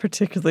not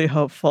particularly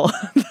hopeful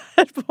at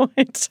that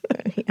point.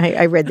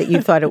 I read that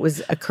you thought it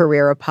was a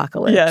career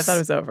apocalypse. Yeah, I thought it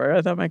was over.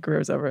 I thought my career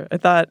was over. I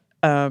thought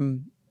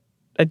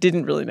I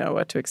didn't really know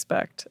what to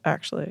expect,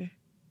 actually.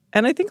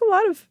 And I think a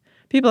lot of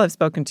people I've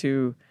spoken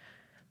to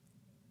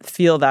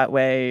feel that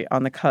way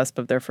on the cusp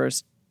of their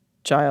first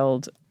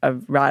child,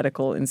 of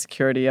radical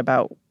insecurity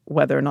about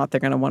whether or not they're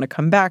going to want to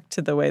come back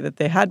to the way that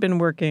they had been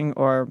working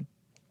or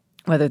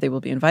whether they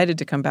will be invited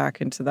to come back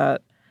into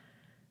that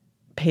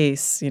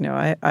pace.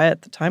 I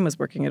at the time was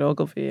working at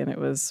Ogilvy, and it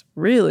was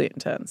really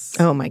intense.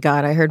 Oh, my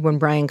God. I heard when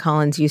Brian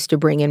Collins used to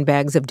bring in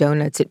bags of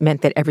donuts, it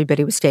meant that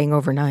everybody was staying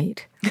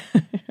overnight.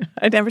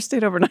 I never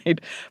stayed overnight,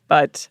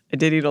 but I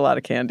did eat a lot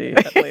of candy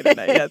late at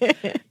night.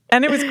 Yes.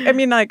 And it was,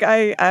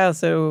 I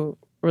also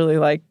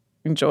really,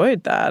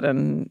 enjoyed that.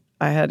 And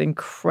I had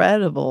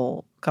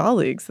incredible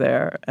colleagues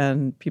there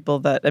and people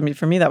that,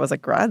 for me, that was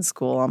like grad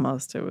school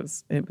almost. It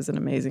was an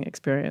amazing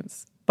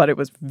experience, but it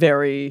was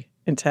very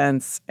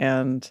intense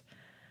and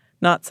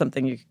not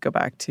something you could go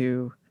back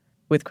to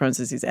with Crohn's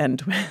disease and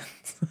twins,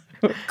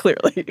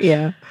 clearly.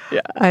 Yeah.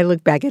 I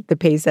look back at the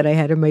pace that I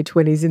had in my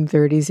 20s and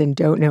 30s and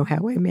don't know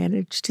how I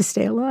managed to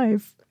stay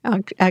alive.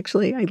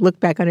 Actually, I look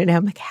back on it and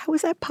I'm like, how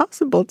is that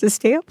possible to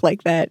stay up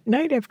like that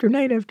night after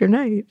night after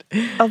night?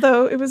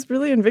 Although it was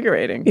really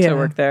invigorating to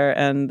work there.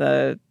 And,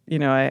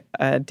 I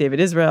had David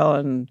Israel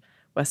and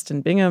Weston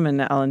Bingham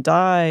and Alan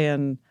Dye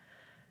and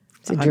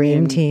It's a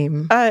dream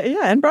team.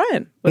 Yeah, and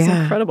Brian was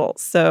Yeah. incredible.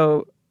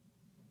 So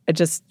I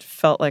just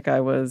felt like I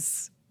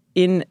was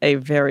in a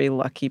very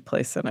lucky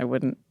place, and I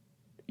wouldn't,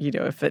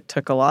 if it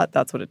took a lot,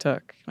 that's what it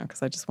took,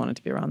 because I just wanted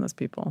to be around those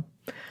people.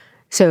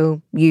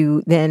 So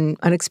you then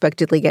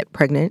unexpectedly get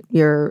pregnant.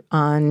 You're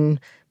on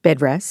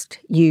bed rest.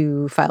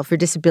 You file for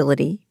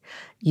disability.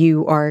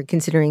 You are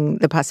considering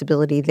the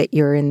possibility that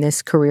you're in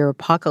this career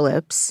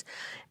apocalypse.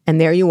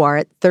 And there you are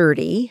at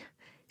 30,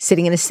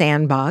 sitting in a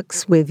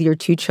sandbox with your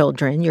 2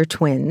 children, your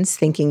twins,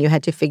 thinking you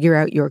had to figure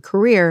out your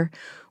career,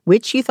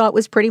 which you thought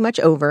was pretty much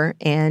over.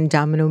 And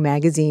Domino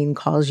Magazine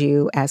calls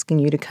you, asking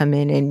you to come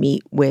in and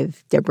meet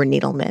with Deborah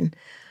Needleman.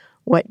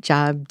 What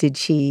job did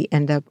she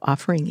end up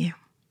offering you?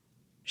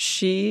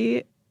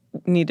 She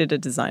needed a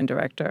design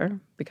director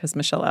because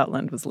Michelle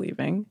Outland was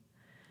leaving.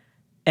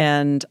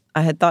 And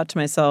I had thought to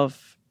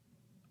myself,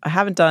 I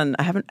haven't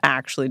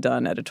actually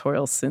done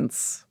editorial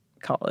since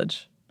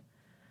college.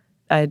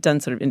 I had done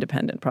sort of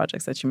independent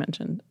projects that you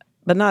mentioned,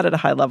 but not at a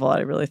high level.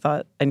 I really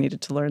thought I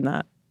needed to learn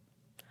that.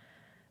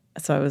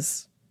 So I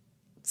was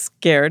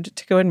scared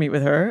to go and meet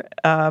with her,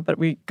 but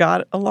we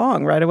got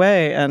along right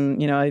away.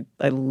 And,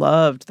 I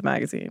loved the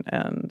magazine.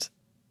 And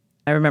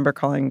I remember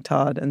calling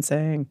Todd and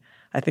saying,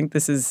 I think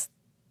this is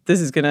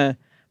going to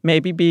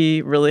maybe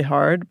be really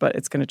hard, but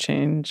it's going to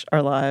change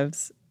our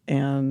lives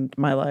and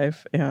my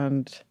life,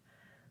 and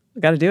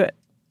we got to do it.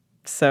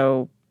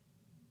 So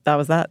that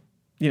was that,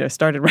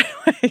 started right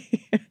away.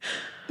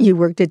 You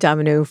worked at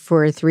Domino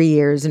for 3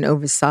 years and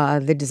oversaw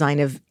the design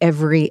of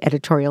every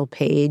editorial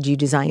page. You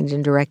designed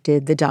and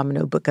directed the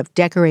Domino Book of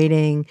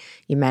Decorating.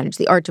 You managed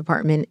the art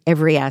department,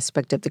 every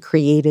aspect of the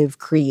creative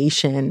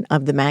creation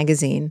of the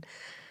magazine.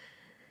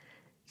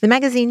 The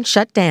magazine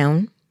shut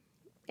down,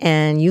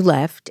 and you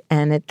left.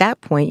 And at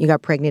that point, you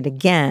got pregnant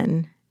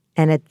again.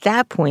 And at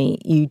that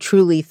point, you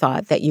truly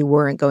thought that you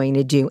weren't going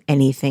to do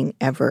anything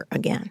ever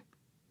again.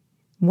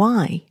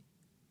 Why?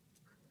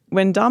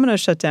 When Domino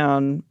shut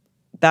down,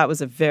 that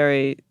was a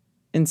very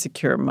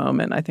insecure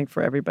moment, I think,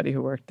 for everybody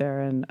who worked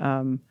there. And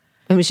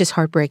it was just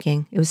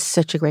heartbreaking. It was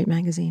such a great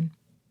magazine.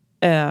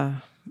 Yeah.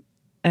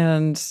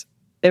 And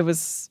it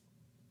was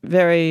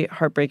very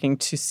heartbreaking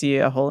to see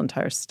a whole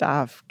entire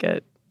staff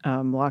get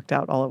locked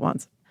out all at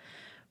once.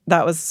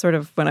 That was sort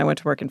of when I went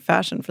to work in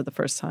fashion for the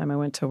first time. I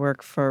went to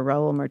work for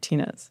Raul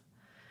Martinez.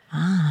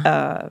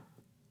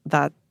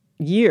 That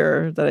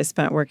year that I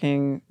spent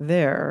working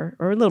there,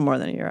 or a little more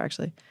than a year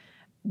actually,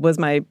 was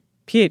my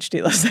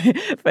PhD. Let's say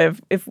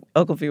if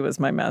Ogilvy was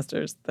my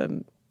master's,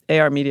 then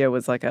AR Media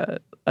was like a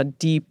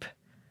deep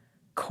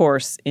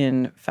course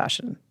in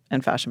fashion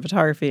and fashion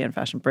photography and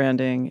fashion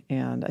branding.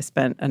 And I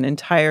spent an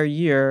entire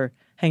year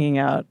hanging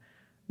out,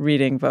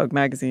 reading Vogue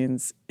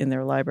magazines in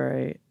their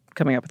library,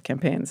 coming up with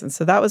campaigns. And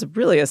so that was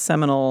really a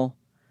seminal,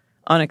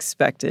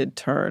 unexpected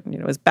turn.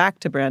 It was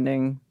back to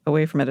branding,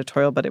 away from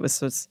editorial, but it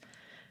was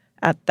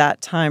at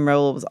that time,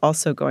 Raul was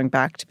also going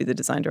back to be the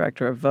design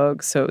director of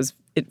Vogue. So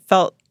it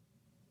felt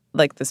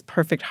like this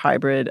perfect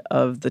hybrid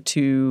of the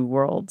two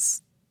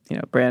worlds,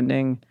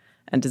 branding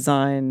and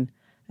design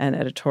and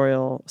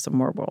editorial, some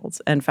more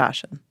worlds, and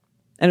fashion.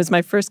 And it was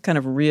my first kind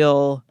of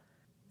real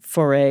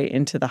foray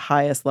into the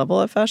highest level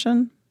of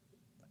fashion.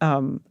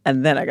 And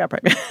then I got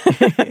pregnant.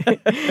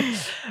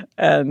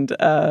 And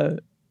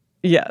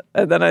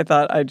and then I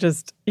thought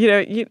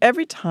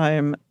every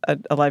time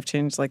a life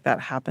change like that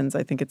happens,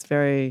 I think it's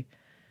very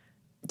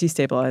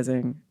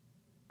destabilizing.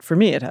 For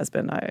me, it has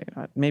been.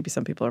 Maybe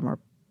some people are more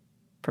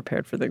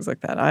prepared for things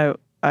like that.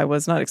 I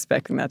was not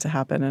expecting that to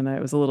happen, and I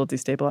was a little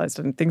destabilized,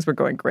 and things were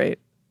going great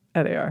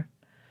at AR.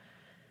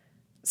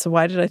 So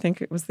why did I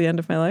think it was the end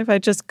of my life? I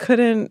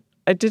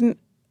didn't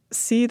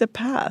see the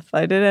path.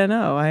 I didn't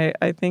know.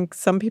 I think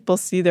some people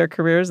see their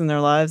careers and their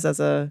lives as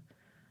a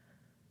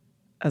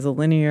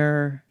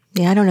linear.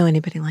 Yeah, I don't know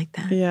anybody like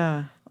that.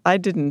 Yeah, I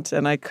didn't,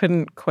 and I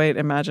couldn't quite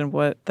imagine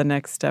what the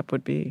next step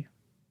would be.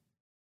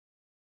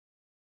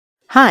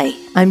 Hi,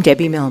 I'm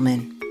Debbie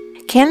Millman.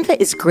 Canva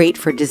is great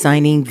for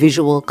designing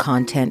visual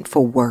content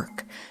for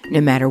work,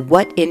 no matter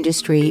what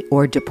industry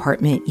or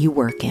department you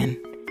work in.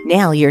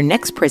 Nail your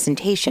next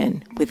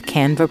presentation with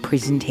Canva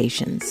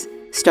Presentations.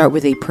 Start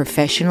with a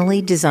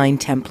professionally designed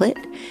template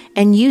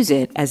and use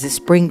it as a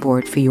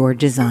springboard for your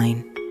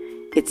design.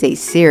 It's a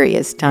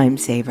serious time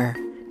saver.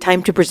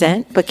 Time to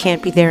present but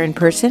can't be there in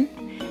person?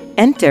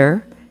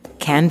 Enter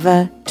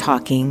Canva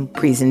Talking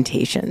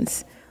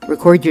Presentations.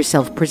 Record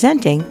yourself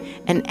presenting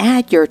and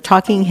add your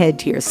talking head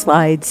to your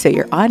slides so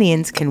your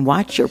audience can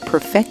watch your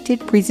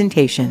perfected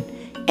presentation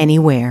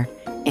anywhere,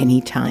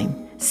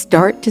 anytime.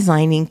 Start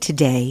designing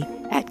today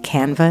at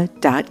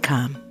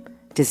canva.com.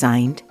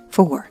 Designed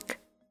for work.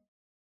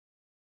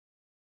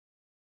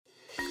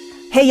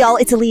 Hey y'all,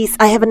 it's Elise.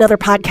 I have another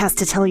podcast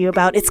to tell you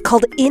about. It's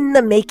called In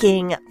the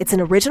Making. It's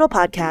an original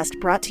podcast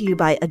brought to you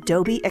by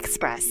Adobe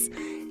Express.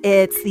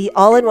 It's the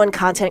all-in-one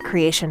content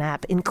creation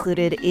app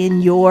included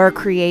in your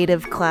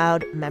Creative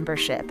Cloud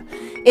membership.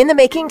 In the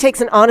Making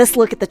takes an honest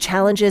look at the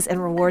challenges and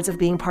rewards of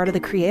being part of the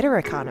creator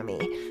economy.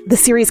 The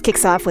series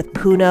kicks off with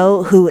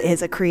Puno, who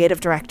is a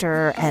creative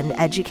director and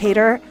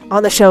educator.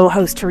 On the show,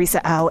 host Teresa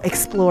Au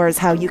explores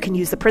how you can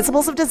use the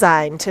principles of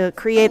design to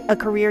create a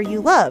career you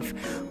love.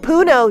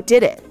 Puno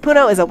did it.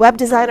 Puno is a web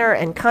designer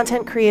and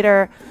content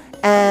creator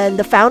and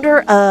the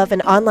founder of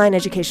an online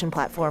education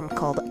platform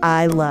called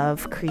I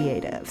Love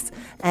Creatives.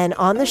 And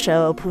on the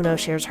show, Puno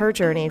shares her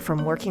journey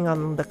from working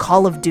on the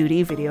Call of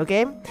Duty video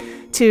game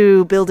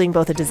to building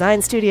both a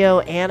design studio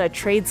and a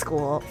trade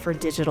school for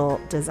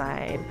digital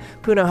design.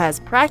 Puno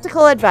has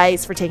practical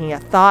advice for taking a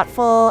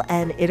thoughtful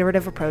and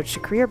iterative approach to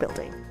career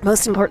building.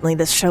 Most importantly,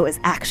 this show is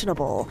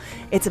actionable.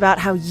 It's about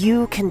how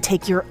you can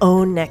take your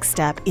own next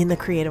step in the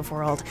creative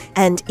world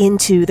and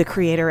into the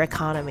creator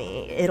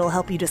economy. It'll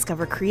help you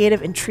discover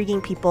creative,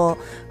 intriguing people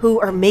who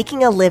are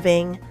making a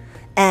living,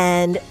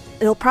 and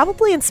it'll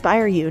probably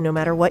inspire you no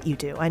matter what you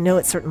do. I know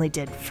it certainly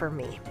did for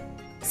me.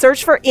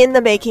 Search for In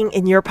the Making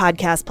in your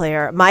podcast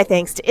player. My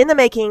thanks to In the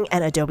Making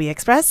and Adobe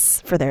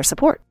Express for their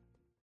support.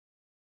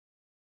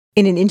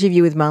 In an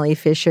interview with Molly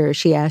Fisher,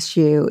 she asked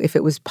you if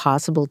it was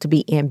possible to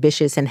be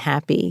ambitious and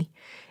happy,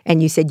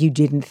 and you said you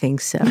didn't think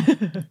so.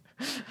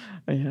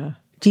 Yeah.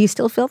 Do you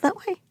still feel that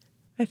way?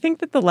 I think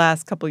that the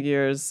last couple of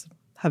years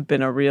have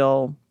been a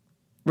real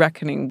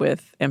reckoning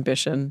with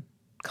ambition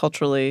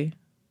culturally.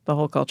 The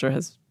whole culture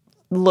has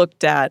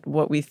looked at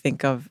what we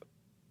think of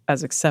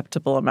as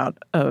acceptable amount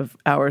of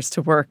hours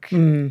to work,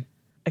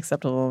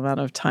 acceptable amount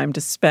of time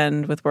to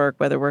spend with work,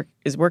 whether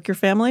work your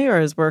family or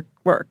is work,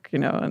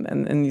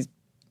 and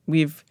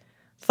we've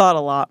thought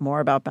a lot more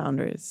about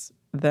boundaries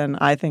than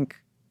I think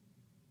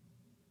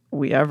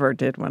we ever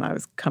did when I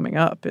was coming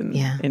up in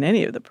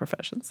any of the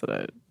professions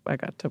that I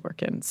got to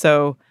work in.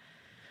 So,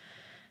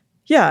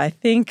 yeah, I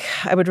think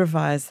I would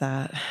revise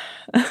that.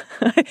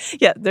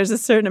 Yeah, there's a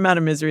certain amount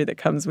of misery that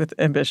comes with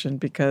ambition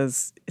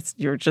because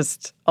you're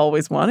just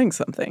always wanting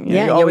something.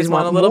 You always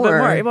want a little bit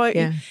more.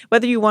 Yeah.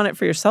 Whether you want it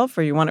for yourself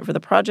or you want it for the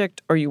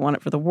project or you want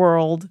it for the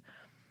world.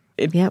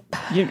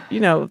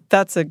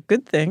 That's a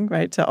good thing,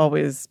 right? To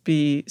always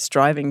be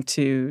striving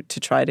to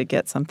try to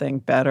get something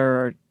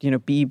better,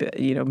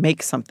 or,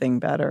 make something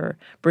better,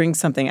 bring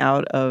something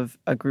out of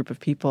a group of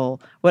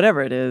people,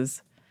 whatever it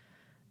is,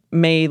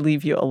 may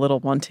leave you a little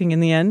wanting in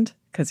the end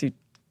because you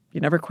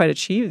never quite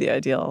achieve the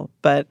ideal.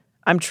 But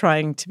I'm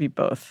trying to be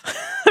both.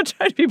 I'm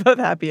trying to be both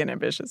happy and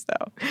ambitious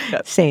now.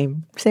 Yes.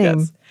 Same.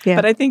 Yes. Yeah.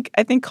 But I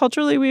think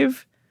culturally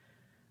we've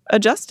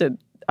adjusted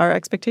our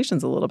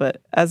expectations a little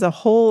bit as a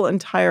whole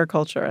entire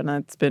culture. And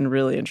that's been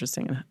really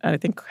interesting and I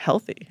think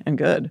healthy and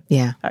good.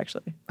 Yeah.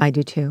 Actually. I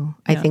do too.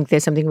 I think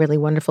there's something really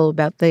wonderful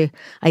about the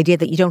idea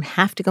that you don't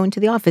have to go into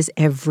the office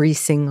every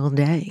single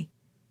day.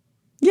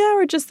 Yeah,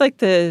 or just like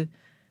the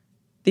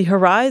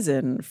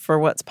horizon for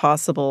what's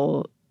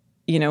possible.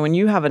 When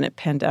you have a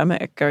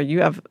pandemic or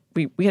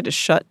we had to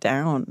shut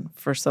down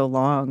for so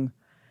long,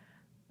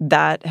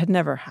 that had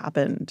never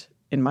happened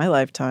in my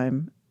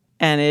lifetime.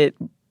 And it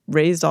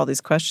raised all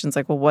these questions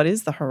like, well, what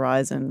is the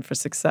horizon for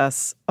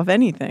success of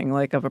anything,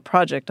 like of a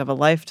project, of a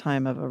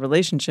lifetime, of a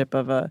relationship,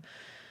 of a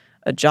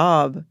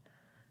job?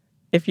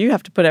 If you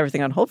have to put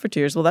everything on hold for 2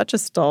 years, well, that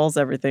just stalls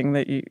everything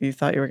that you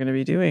thought you were going to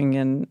be doing.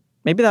 And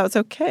maybe that was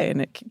okay.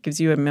 And it gives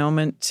you a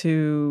moment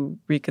to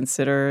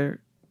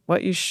reconsider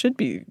what you should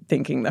be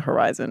thinking the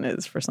horizon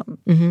is for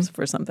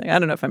something. I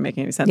don't know if I'm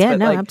making any sense. Yeah, but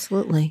no,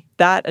 absolutely.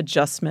 That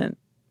adjustment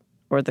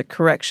or the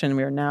correction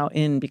we are now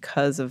in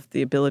because of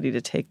the ability to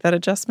take that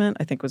adjustment,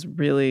 I think was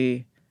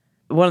really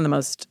one of the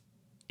most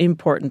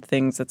important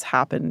things that's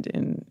happened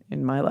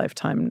in my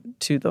lifetime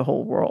to the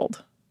whole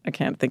world. I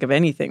can't think of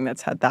anything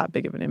that's had that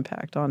big of an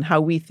impact on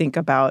how we think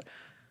about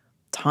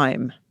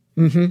time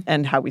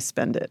and how we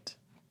spend it.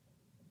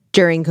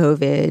 During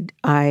COVID,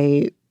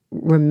 I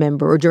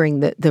remember, or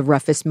during the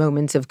roughest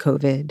moments of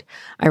COVID,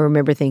 I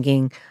remember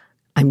thinking,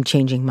 I'm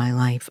changing my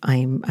life.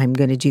 I'm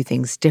going to do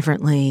things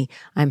differently.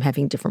 I'm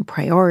having different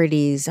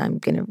priorities. I'm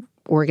going to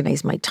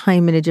organize my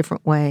time in a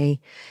different way.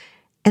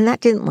 And that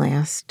didn't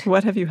last.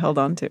 What have you held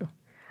on to?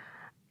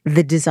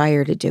 The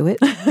desire to do it.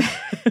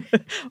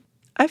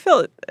 I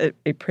felt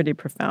a pretty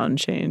profound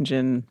change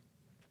in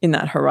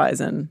that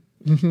horizon.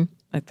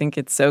 I think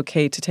it's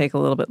okay to take a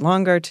little bit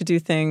longer to do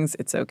things.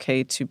 It's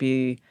okay to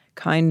be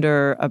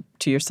kinder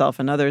to yourself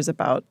and others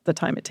about the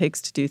time it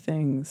takes to do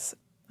things.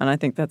 And I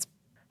think that's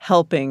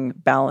helping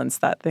balance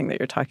that thing that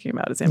you're talking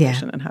about is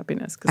ambition and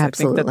happiness. Because I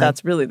think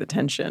that's really the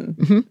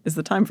tension is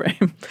the time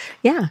frame.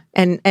 Yeah.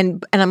 And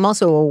I'm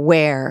also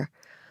aware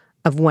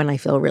of when I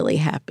feel really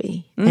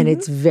happy. And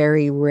it's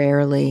very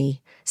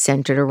rarely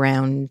centered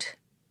around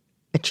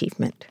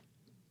achievement.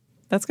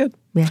 That's good.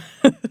 Yeah.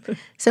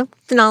 So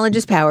the knowledge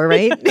is power,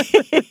 right?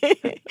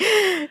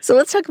 So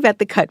let's talk about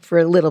The Cut for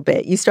a little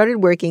bit. You started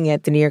working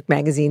at the New York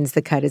Magazine's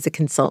The Cut as a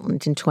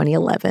consultant in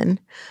 2011,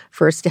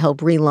 first to help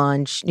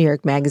relaunch New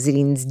York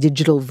Magazine's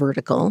digital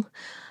vertical.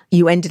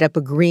 You ended up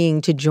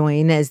agreeing to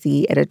join as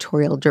the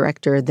editorial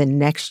director the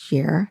next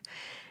year.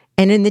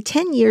 And in the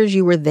 10 years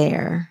you were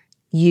there,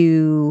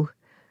 you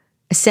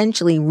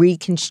essentially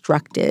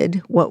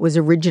reconstructed what was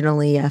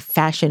originally a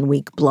Fashion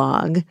Week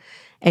blog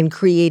and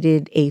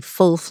created a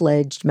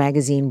full-fledged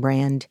magazine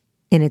brand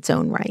in its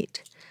own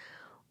right.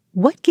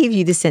 What gave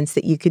you the sense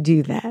that you could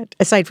do that,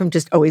 aside from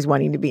just always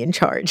wanting to be in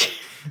charge?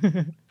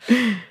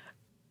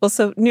 Well,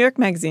 so New York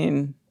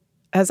Magazine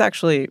has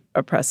actually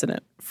a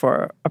precedent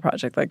for a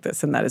project like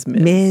this, and that is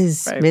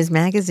Ms. Right? Ms.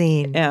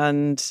 Magazine.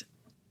 And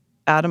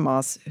Adam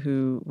Moss,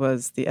 who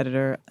was the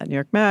editor at New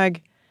York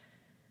Mag,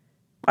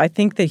 I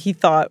think that he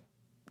thought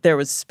there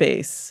was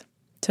space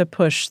to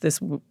push this,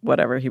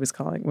 whatever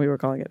we were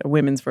calling it a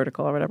women's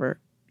vertical or whatever,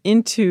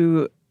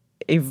 into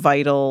a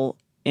vital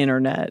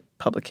internet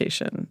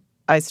publication.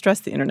 I stress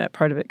the internet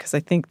part of it because I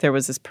think there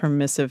was this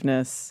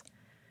permissiveness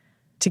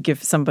to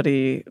give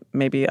somebody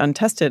maybe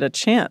untested a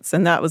chance.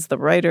 And that was the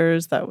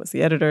writers, that was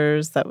the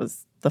editors, that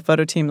was the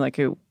photo team. Like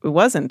it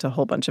wasn't a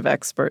whole bunch of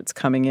experts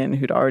coming in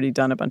who'd already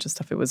done a bunch of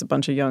stuff. It was a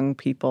bunch of young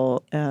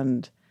people,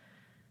 and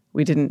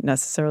we didn't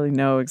necessarily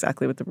know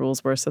exactly what the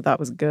rules were, so that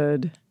was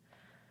good.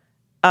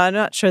 I'm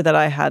not sure that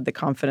I had the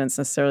confidence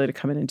necessarily to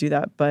come in and do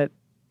that, but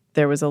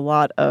there was a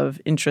lot of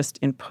interest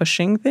in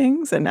pushing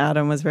things, and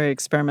Adam was very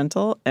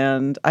experimental.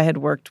 And I had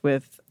worked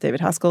with David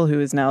Haskell, who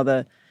is now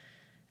the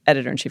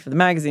editor-in-chief of the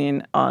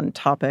magazine, on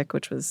Topic,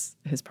 which was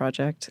his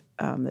project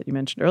that you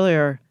mentioned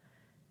earlier.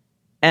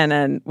 And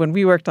then when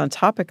we worked on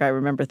Topic, I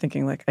remember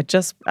thinking, like, I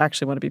just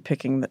actually want to be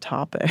picking the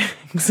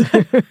topics.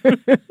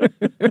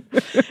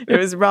 It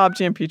was Rob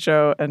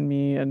Giampietro and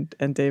me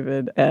and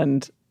David.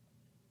 And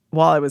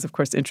while I was, of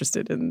course,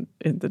 interested in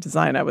the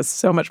design, I was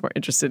so much more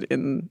interested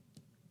in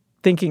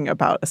thinking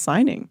about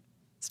assigning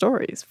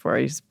stories for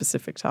a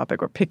specific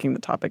topic or picking the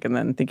topic and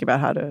then thinking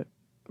about how to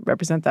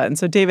represent that. And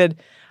so David,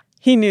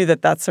 he knew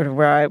that that's sort of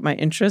where my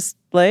interest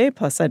lay.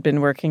 Plus, I'd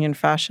been working in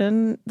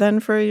fashion then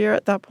for a year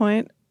at that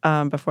point.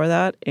 Before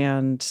that,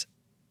 and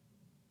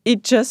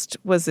it just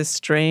was a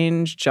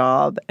strange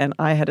job, and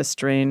I had a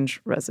strange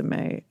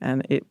resume,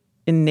 and it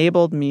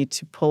enabled me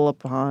to pull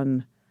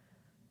upon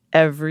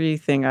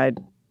everything I'd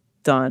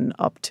done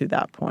up to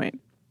that point.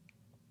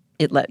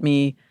 It let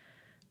me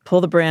pull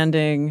the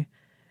branding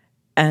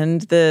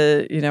and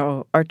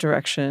the, art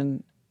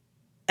direction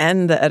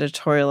and the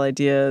editorial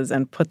ideas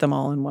and put them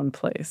all in one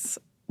place,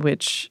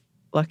 which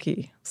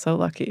so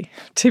lucky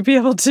to be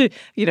able to,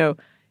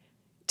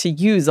 to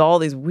use all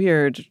these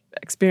weird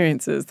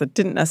experiences that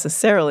didn't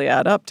necessarily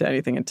add up to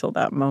anything until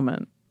that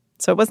moment.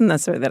 So it wasn't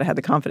necessarily that I had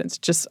the confidence,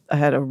 just I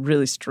had a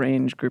really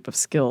strange group of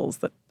skills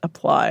that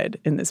applied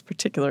in this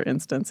particular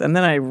instance. And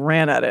then I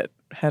ran at it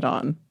head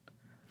on.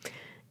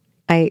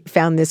 I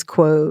found this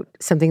quote,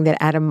 something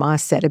that Adam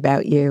Moss said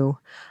about you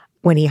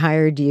when he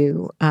hired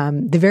you.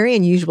 The very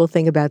unusual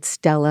thing about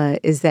Stella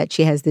is that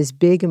she has this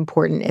big,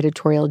 important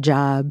editorial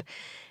job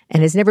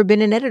and has never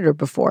been an editor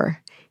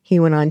before. He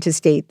went on to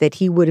state that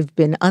he would have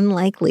been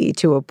unlikely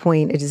to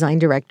appoint a design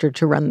director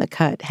to run the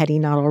cut had he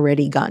not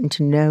already gotten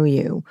to know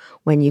you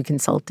when you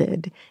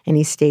consulted. And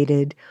he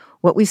stated,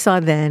 "What we saw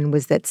then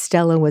was that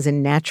Stella was a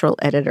natural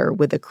editor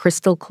with a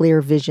crystal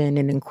clear vision,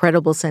 an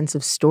incredible sense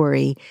of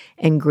story,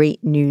 and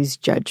great news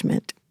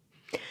judgment."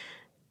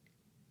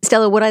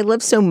 Stella, what I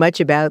love so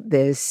much about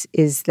this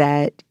is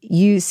that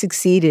you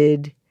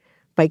succeeded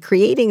by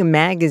creating a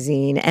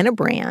magazine and a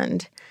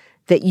brand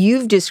that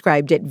you've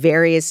described at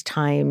various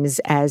times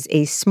as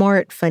a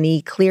smart,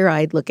 funny,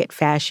 clear-eyed look at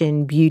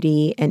fashion,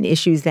 beauty, and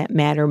issues that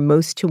matter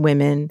most to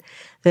women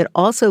that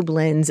also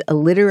blends a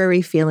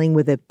literary feeling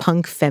with a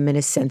punk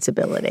feminist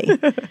sensibility.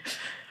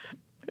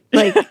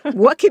 Like,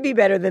 what could be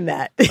better than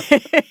that?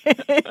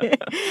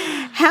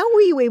 How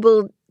were you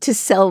able to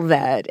sell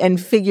that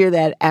and figure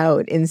it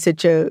out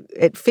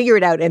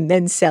and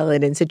then sell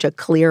it in such a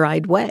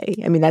clear-eyed way?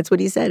 I mean, that's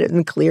what he said, in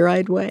a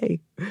clear-eyed way.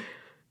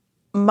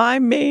 My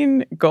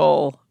main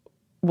goal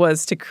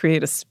was to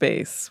create a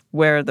space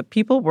where the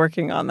people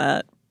working on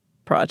that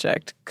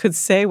project could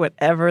say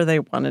whatever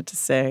they wanted to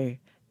say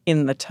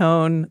in the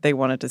tone they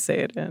wanted to say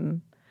it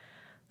in.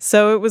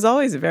 So it was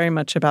always very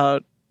much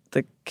about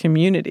the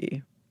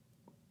community.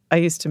 I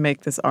used to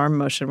make this arm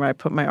motion where I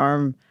put my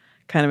arm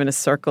kind of in a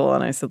circle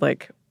and I said,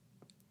 like,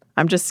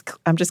 I'm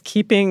just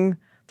keeping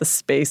the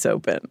space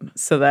open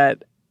so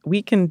that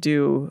we can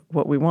do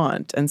what we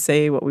want and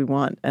say what we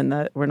want, and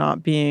that we're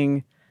not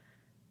being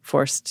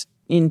forced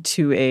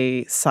into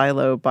a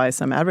silo by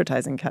some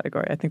advertising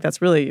category. I think that's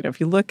really,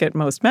 if you look at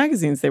most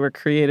magazines, they were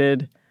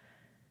created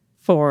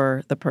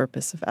for the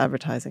purpose of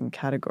advertising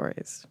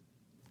categories.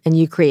 And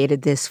you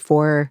created this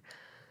for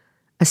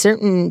a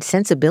certain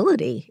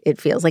sensibility,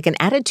 it feels like an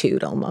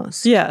attitude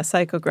almost. Yeah,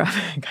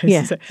 psychographic,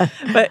 I should say.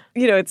 But,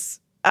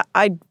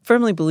 I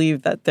firmly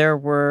believe that there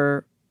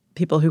were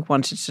people who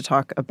wanted to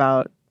talk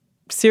about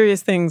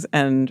serious things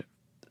and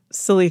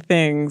silly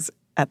things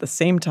at the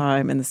same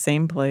time, in the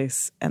same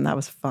place, and that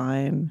was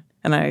fine.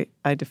 And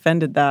I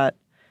defended that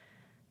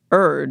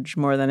urge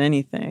more than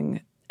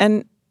anything.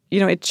 And,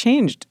 it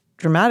changed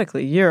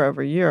dramatically year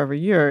over year over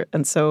year.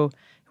 And so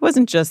it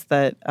wasn't just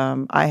that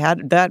I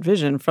had that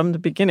vision from the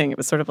beginning. It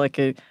was sort of like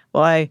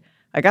I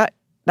got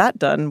that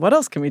done, what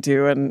else can we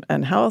do?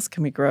 And how else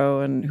can we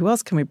grow? And who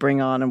else can we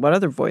bring on? And what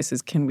other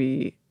voices can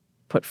we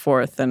put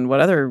forth? And what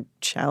other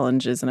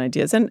challenges and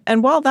ideas?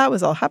 And while that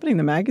was all happening,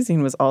 the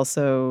magazine was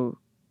also,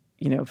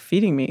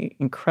 feeding me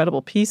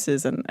incredible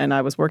pieces. And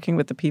I was working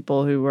with the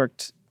people who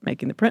worked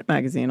making the print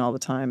magazine all the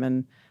time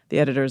and the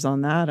editors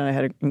on that. And I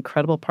had an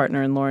incredible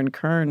partner in Lauren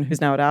Kern,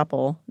 who's now at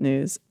Apple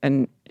News.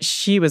 And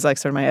she was like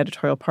sort of my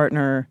editorial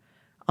partner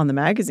on the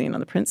magazine, on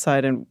the print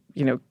side. And,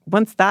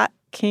 once that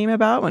came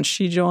about, when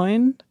she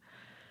joined,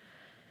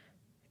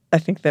 I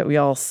think that we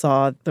all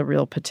saw the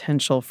real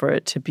potential for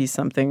it to be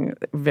something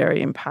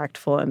very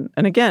impactful.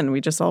 And again,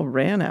 we just all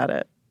ran at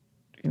it.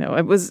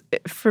 It was,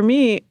 for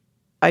me,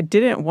 I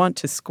didn't want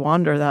to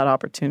squander that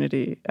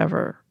opportunity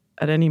ever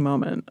at any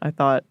moment. I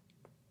thought,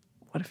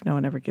 what if no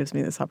one ever gives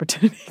me this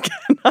opportunity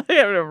again? I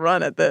have to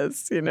run at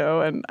this,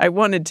 And I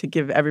wanted to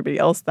give everybody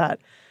else that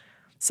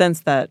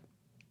sense that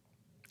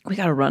we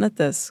got to run at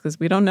this because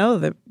we don't know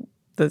that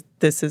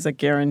this is a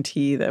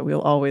guarantee that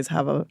we'll always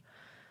have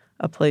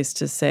a place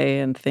to say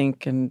and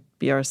think and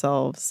be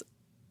ourselves,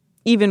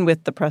 even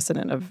with the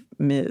precedent of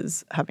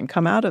Ms. having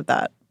come out of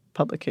that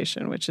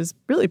publication, which is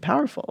really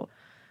powerful.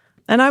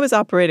 And I was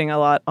operating a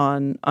lot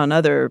on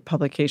other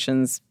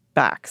publications'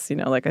 backs,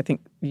 like I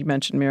think you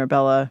mentioned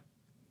Mirabella.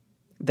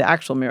 The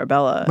actual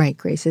Mirabella, right?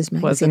 Grace's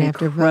magazine was an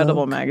after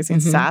incredible Vogue. magazine.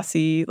 Mm-hmm.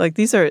 Sassy, like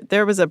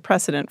there was a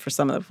precedent for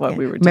some of what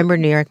we were doing. Remember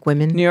New York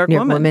Women? New York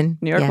Woman.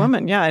 New York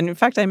Woman, yeah. And in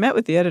fact, I met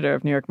with the editor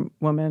of New York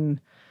Woman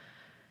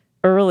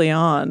early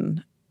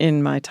on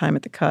in my time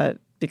at the Cut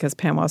because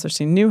Pam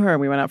Wasserstein knew her,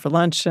 and we went out for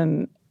lunch.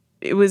 And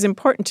it was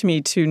important to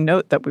me to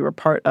note that we were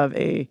part of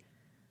a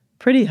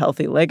pretty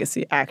healthy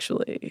legacy,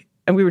 actually.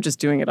 And we were just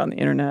doing it on the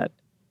internet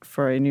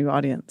for a new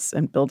audience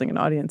and building an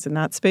audience in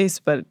that space.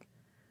 But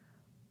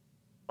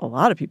a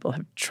lot of people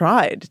have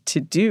tried to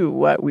do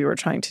what we were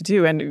trying to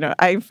do. And,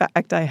 in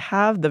fact, I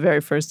have the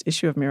very first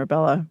issue of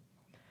Mirabella.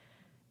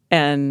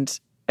 And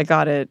I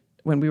got it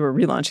when we were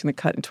relaunching the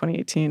Cut in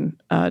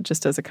 2018,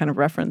 just as a kind of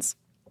reference.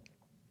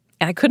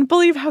 And I couldn't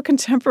believe how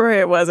contemporary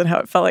it was and how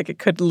it felt like it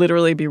could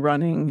literally be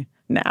running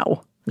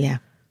now. Yeah.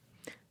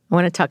 I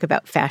want to talk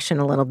about fashion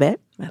a little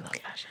bit. I love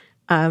fashion.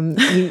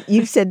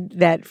 You've said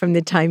that from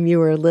the time you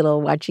were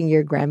little, watching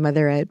your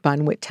grandmother at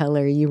Bonwit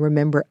Teller, you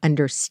remember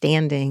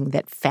understanding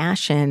that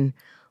fashion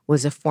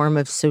was a form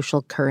of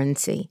social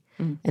currency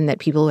and that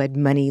people who had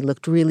money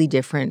looked really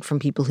different from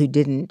people who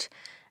didn't,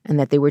 and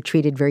that they were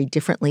treated very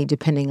differently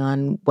depending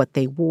on what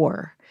they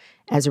wore.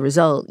 As a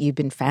result, you've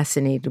been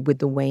fascinated with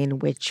the way in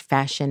which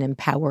fashion and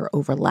power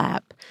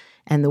overlap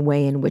and the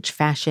way in which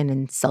fashion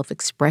and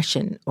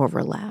self-expression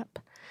overlap.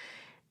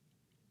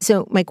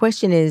 So my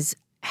question is,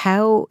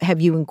 how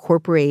have you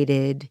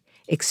incorporated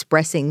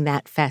expressing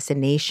that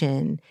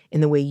fascination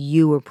in the way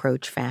you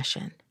approach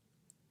fashion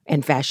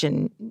and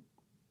fashion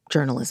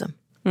journalism?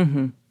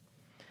 Mm-hmm.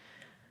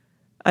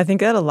 I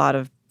think that a lot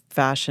of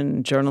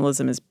fashion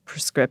journalism is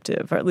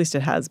prescriptive, or at least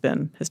it has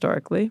been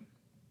historically,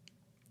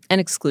 and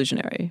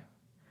exclusionary.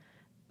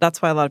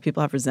 That's why a lot of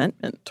people have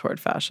resentment toward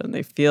fashion.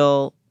 They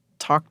feel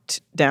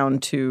talked down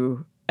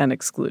to and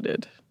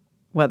excluded,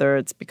 whether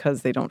it's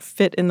because they don't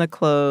fit in the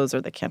clothes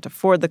or they can't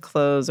afford the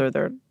clothes or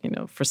they're,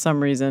 for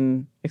some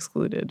reason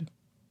excluded.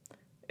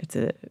 It's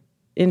an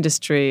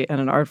industry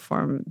and an art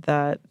form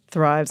that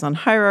thrives on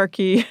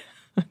hierarchy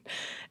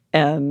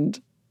and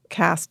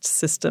caste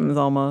systems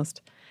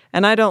almost.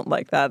 And I don't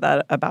like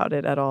that about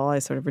it at all. I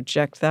sort of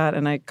reject that.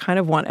 And I kind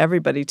of want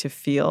everybody to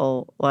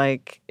feel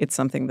like it's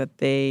something that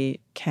they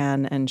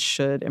can and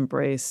should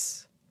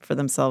embrace for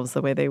themselves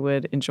the way they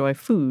would enjoy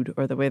food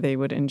or the way they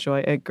would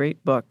enjoy a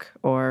great book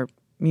or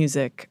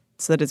music,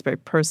 so that it's very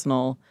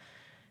personal,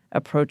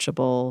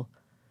 approachable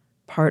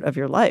part of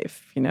your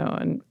life,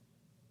 And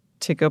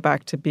to go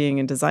back to being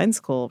in design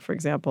school, for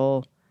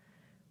example,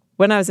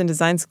 when I was in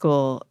design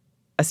school,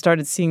 I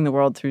started seeing the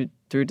world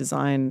through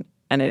design,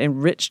 and it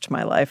enriched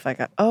my life. I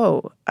got,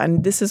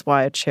 and this is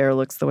why a chair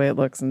looks the way it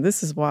looks, and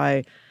this is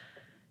why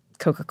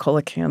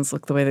Coca-Cola cans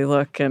look the way they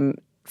look. And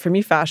for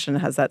me, fashion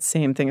has that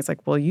same thing. It's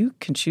like, well, you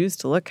can choose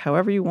to look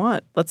however you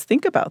want. Let's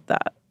think about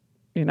that,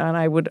 And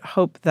I would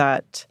hope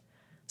that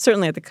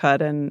certainly at the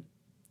Cut, and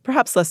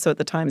perhaps less so at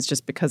the Times,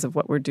 just because of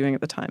what we're doing at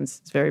the Times.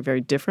 It's very,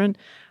 very different.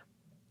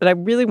 But I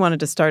really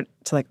wanted to start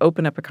to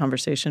open up a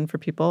conversation for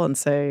people and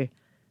say,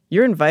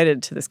 you're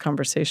invited to this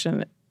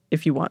conversation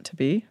if you want to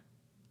be,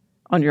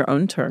 on your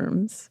own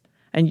terms,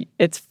 and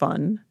it's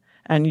fun,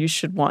 and you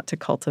should want to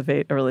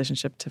cultivate a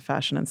relationship to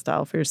fashion and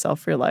style for yourself,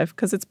 for your life,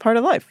 because it's part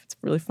of life. It's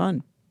really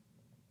fun.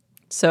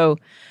 So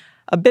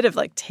a bit of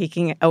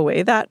taking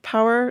away that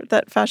power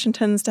that fashion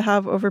tends to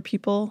have over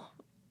people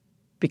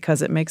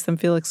because it makes them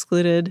feel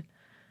excluded,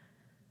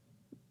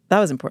 that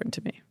was important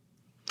to me.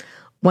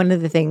 One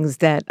of the things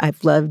that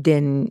I've loved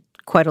in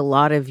quite a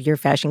lot of your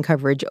fashion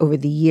coverage over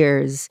the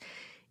years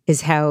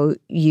is how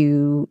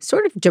you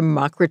sort of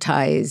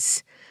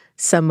democratize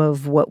some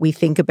of what we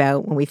think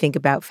about when we think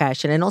about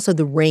fashion, and also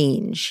the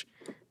range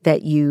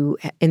that you,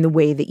 in the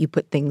way that you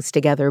put things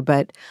together.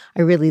 But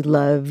I really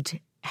loved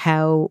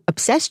how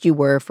obsessed you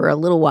were for a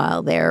little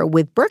while there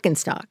with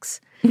Birkenstocks.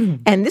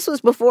 And this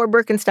was before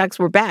Birkenstocks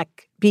were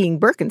back being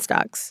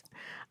Birkenstocks.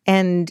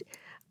 And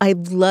I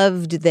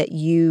loved that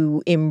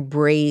you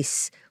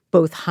embrace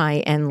both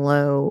high and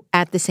low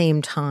at the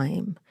same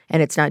time.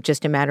 And it's not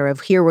just a matter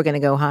of here we're going to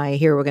go high,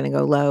 here we're going to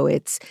go low.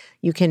 It's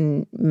you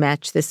can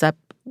match this up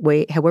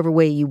however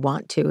way you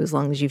want to, as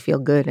long as you feel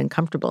good and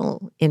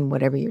comfortable in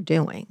whatever you're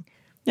doing.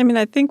 I mean,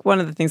 I think one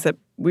of the things that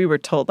we were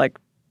told, like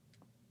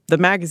the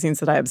magazines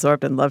that I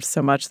absorbed and loved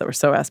so much that were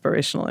so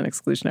aspirational and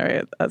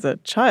exclusionary as a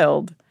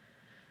child,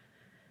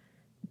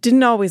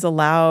 didn't always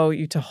allow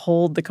you to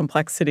hold the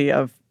complexity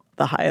of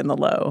the high and the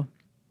low,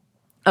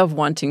 of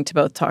wanting to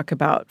both talk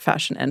about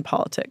fashion and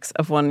politics,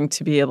 of wanting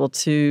to be able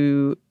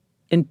to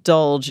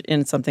indulge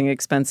in something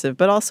expensive,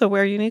 but also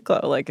wear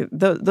Uniqlo. Like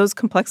those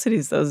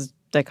complexities, those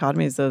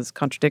dichotomies, those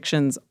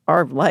contradictions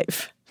are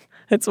life.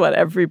 It's what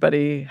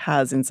everybody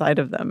has inside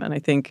of them. And I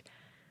think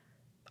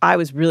I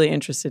was really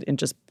interested in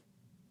just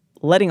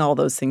letting all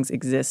those things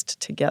exist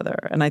together.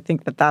 And I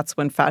think that that's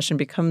when fashion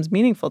becomes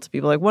meaningful to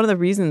people. Like one of the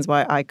reasons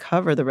why I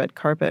cover the red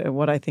carpet and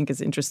what I think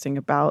is interesting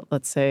about,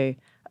 let's say,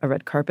 a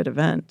red carpet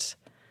event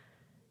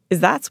is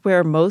that's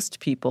where most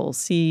people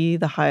see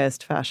the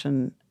highest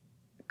fashion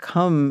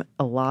come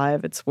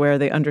alive. It's where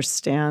they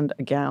understand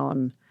a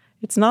gown.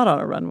 It's not on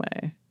a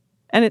runway.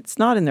 And it's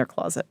not in their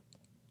closet.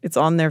 It's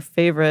on their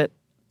favorite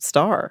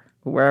star,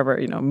 wherever,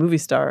 movie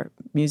star,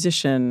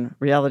 musician,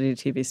 reality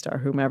TV star,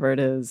 whomever it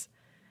is.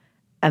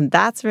 And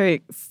that's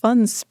very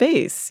fun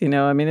space,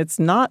 I mean, it's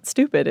not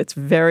stupid. It's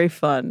very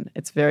fun.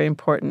 It's very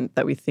important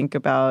that we think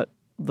about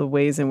the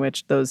ways in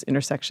which those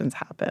intersections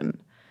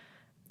happen.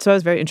 So I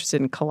was very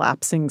interested in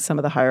collapsing some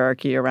of the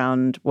hierarchy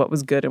around what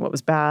was good and what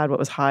was bad, what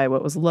was high,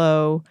 what was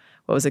low,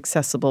 what was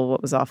accessible,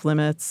 what was off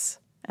limits,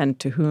 and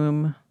to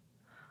whom.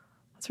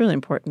 That's really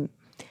important.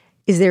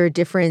 Is there a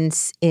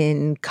difference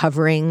in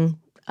covering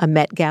a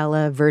Met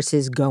Gala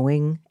versus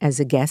going as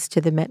a guest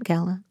to the Met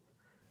Gala?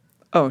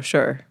 Oh,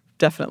 sure.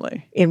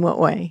 Definitely. In what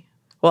way?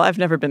 Well, I've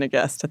never been a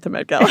guest at the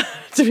Met Gala,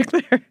 to be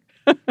clear.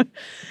 I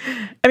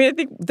mean, I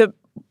think the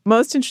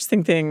most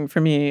interesting thing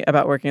for me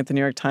about working at the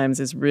New York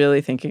Times is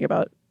really thinking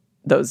about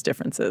those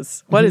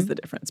differences. What is the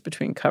difference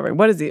between covering?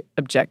 What is the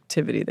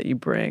objectivity that you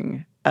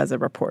bring as a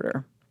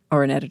reporter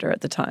or an editor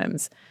at the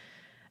Times?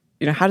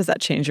 How does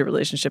that change your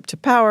relationship to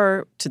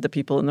power, to the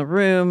people in the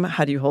room?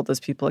 How do you hold those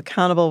people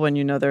accountable when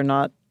they're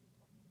not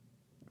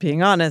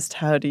being honest?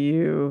 How do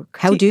you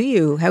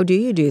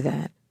do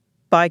that?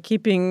 By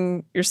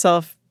keeping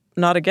yourself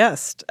not a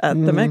guest at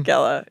the Met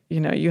Gala.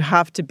 You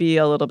have to be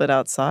a little bit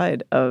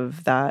outside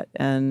of that,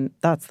 and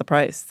that's the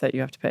price that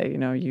you have to pay.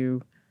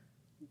 You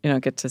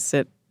don't get to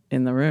sit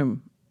in the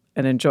room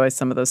and enjoy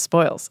some of those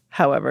spoils.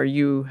 However,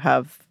 you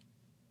have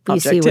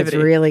objectivity. You see what's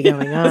really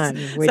going on.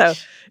 So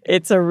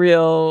it's a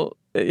real,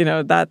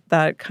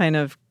 that kind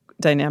of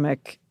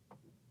dynamic.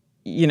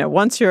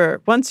 Once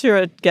you're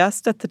a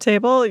guest at the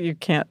table, you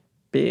can't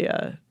be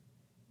a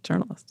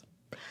journalist.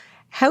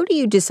 How do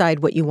you decide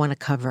what you want to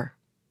cover?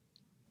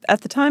 At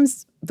the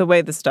Times, the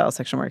way the style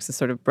section works is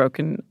sort of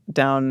broken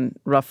down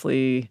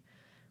roughly.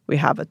 We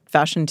have a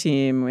fashion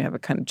team. We have a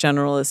kind of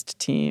generalist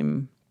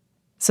team.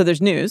 So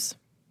there's news.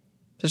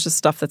 There's just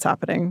stuff that's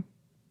happening.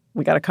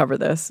 We got to cover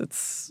this.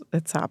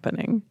 It's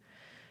happening.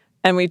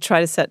 And we try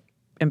to set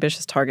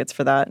ambitious targets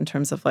for that in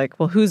terms of like,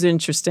 well, who's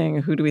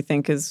interesting? Who do we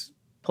think is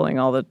pulling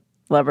all the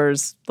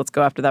levers? Let's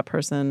go after that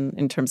person.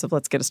 In terms of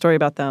let's get a story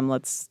about them.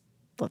 Let's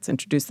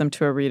introduce them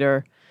to a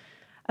reader.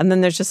 And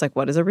then there's just like,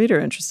 what is a reader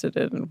interested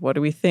in? What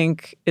do we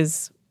think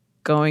is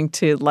going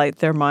to light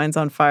their minds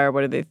on fire?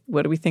 What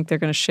do we think they're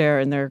going to share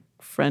in their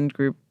friend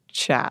group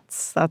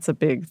chats? That's a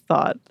big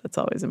thought that's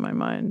always in my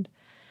mind.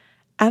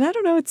 And I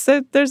don't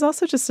know, there's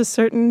also just a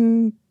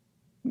certain,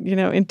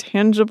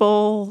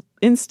 intangible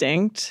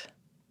instinct.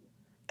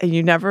 And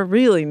you never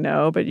really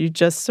know, but you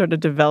just sort of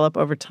develop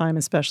over time,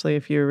 especially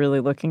if you're really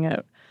looking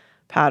at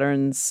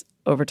patterns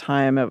over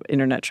time of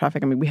internet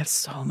traffic. I mean, we have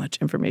so much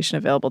information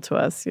available to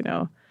us,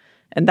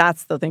 And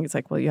that's the thing. It's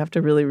like, well, you have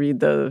to really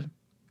read the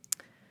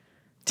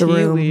tea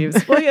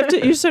leaves. Well,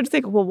 you sort of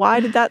think, well,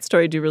 why did that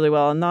story do really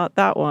well and not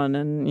that one?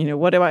 And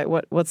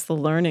what's the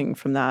learning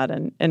from that?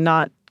 And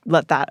not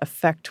let that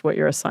affect what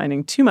you're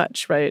assigning too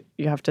much, right?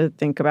 You have to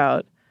think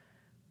about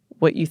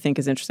what you think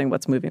is interesting,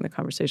 what's moving the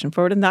conversation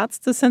forward, and that's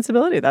the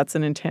sensibility. That's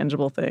an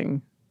intangible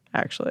thing,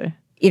 actually.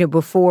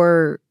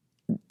 Before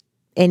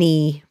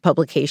any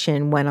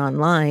publication went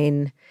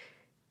online,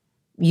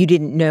 you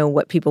didn't know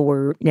what people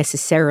were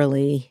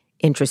necessarily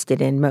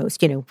interested in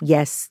most.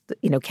 Yes,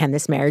 can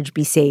this marriage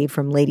be saved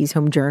from Ladies'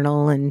 Home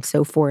Journal and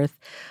so forth.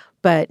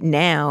 But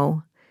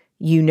now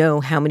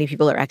how many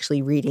people are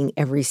actually reading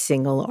every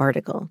single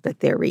article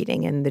that they're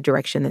reading and the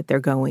direction that they're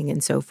going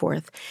and so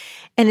forth.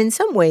 And in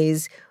some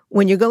ways,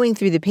 when you're going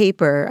through the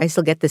paper, I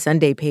still get the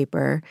Sunday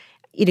paper,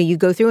 you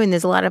go through and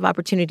there's a lot of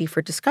opportunity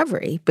for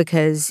discovery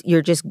because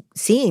you're just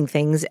seeing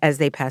things as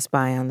they pass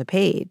by on the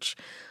page.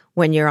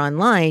 when you're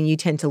online, you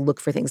tend to look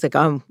for things like,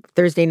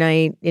 Thursday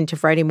night into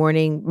Friday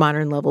morning,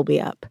 Modern Love will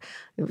be up.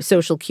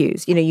 Social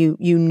cues.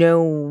 You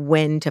know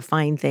when to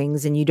find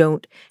things, and you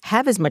don't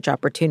have as much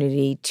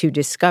opportunity to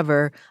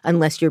discover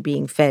unless you're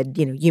being fed,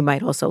 you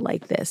might also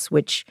like this,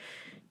 which,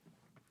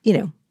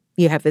 you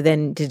have to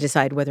then to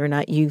decide whether or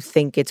not you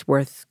think it's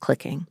worth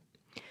clicking.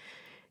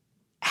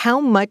 How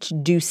much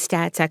do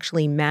stats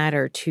actually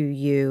matter to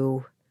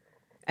you?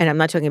 And I'm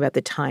not talking about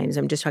the Times.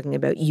 I'm just talking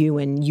about you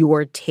and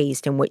your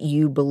taste and what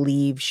you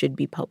believe should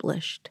be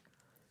published.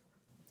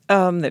 They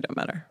don't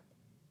matter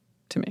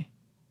to me.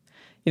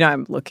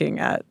 I'm looking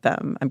at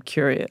them. I'm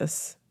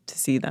curious to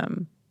see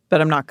them. But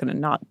I'm not going to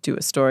not do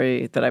a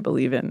story that I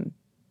believe in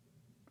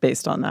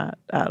based on that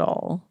at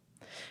all.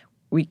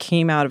 We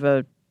came out of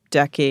a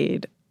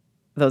decade,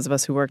 those of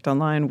us who worked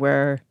online,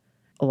 where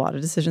a lot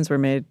of decisions were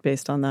made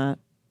based on that.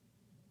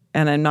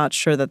 And I'm not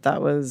sure that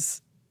that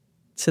was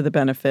to the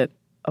benefit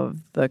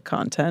of the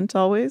content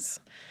always.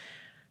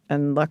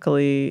 And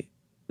luckily,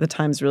 the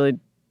Times really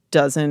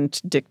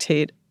doesn't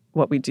dictate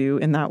what we do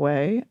in that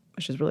way,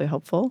 which is really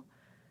helpful.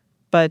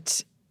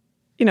 But,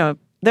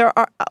 there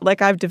are,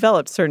 I've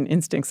developed certain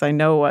instincts.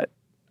 I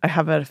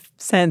have a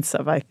sense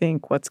of, I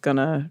think, what's going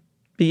to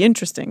be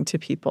interesting to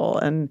people.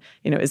 And,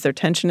 is there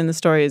tension in the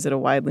story? Is it a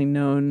widely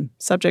known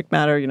subject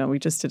matter? We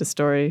just did a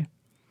story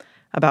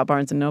about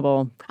Barnes &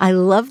 Noble. I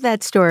love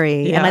that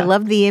story. Yeah. And I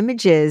love the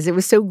images. It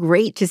was so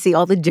great to see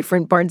all the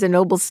different Barnes &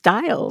 Noble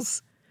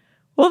styles.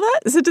 Well,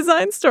 that is a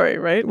design story,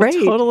 right? Right.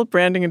 A total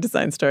branding and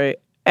design story.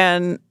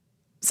 And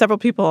several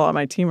people on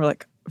my team were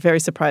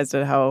very surprised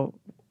at how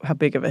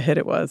big of a hit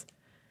it was.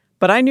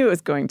 But I knew it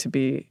was going to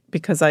be,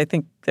 because I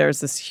think there's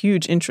this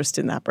huge interest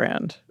in that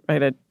brand,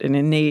 right? An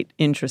innate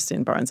interest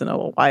in Barnes &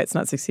 Noble, why it's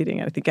not succeeding.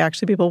 And I think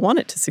actually people want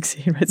it to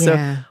succeed, right?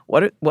 Yeah.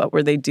 So what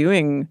were they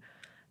doing?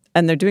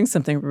 And they're doing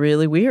something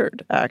really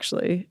weird,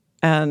 actually.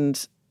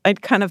 And I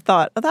kind of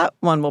thought, that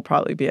one will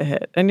probably be a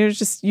hit. And you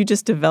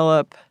just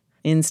develop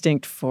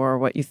instinct for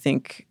what you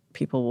think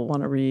people will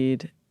want to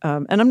read.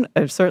 And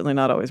I'm certainly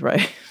not always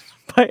right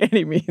by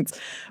any means,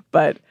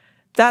 but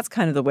that's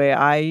kind of the way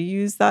I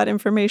use that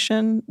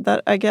information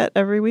that I get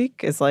every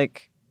week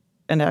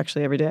and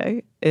actually every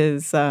day,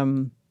 is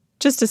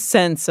just a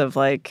sense of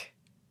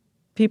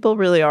people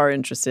really are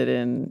interested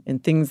in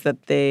things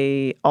that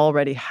they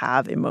already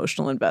have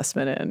emotional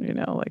investment in,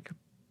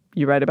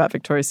 you write about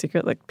Victoria's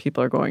Secret,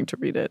 people are going to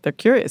read it. They're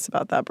curious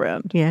about that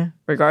brand. Yeah.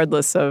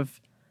 Regardless of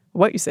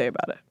what you say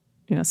about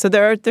it. So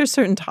there's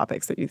certain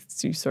topics that you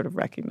sort of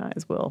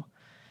recognize will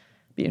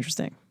be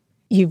interesting.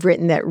 You've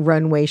written that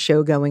runway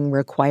showgoing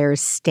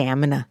requires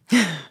stamina.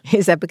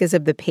 Is that because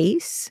of the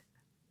pace?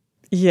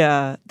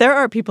 Yeah. There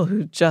are people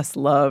who just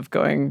love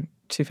going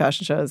to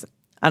fashion shows,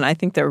 and I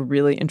think they're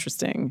really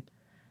interesting,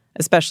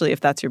 especially if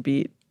that's your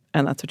beat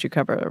and that's what you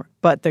cover.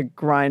 But the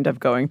grind of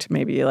going to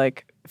maybe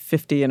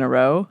 50 in a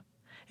row,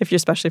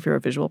 especially if you're a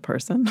visual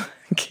person,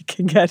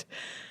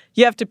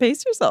 you have to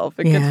pace yourself.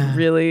 It gets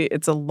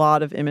it's a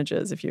lot of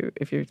images if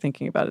you're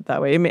thinking about it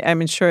that way.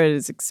 I'm sure it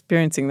is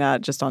experiencing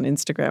that just on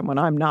Instagram when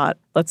I'm not,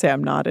 let's say I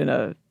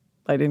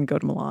didn't go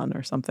to Milan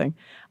or something.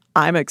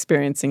 I'm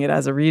experiencing it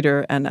as a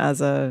reader, and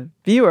as a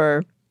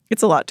viewer,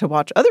 it's a lot to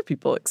watch other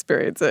people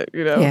experience it.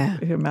 Yeah.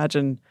 If you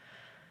imagine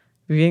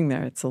being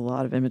there, it's a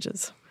lot of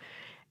images.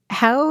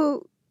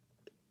 How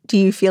do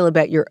you feel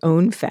about your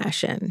own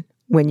fashion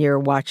when you're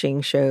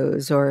watching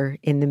shows or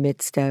in the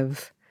midst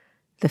of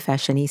the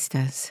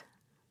fashionistas?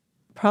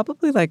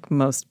 Probably like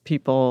most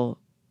people,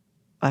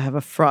 I have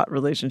a fraught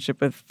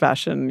relationship with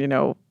fashion.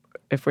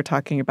 If we're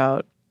talking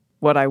about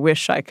what I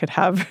wish I could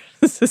have,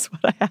 this is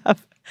what I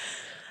have.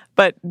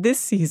 But this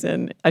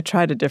season, I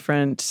tried a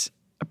different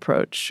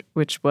approach,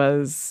 which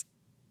was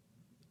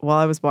while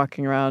I was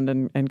walking around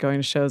and going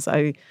to shows,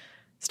 I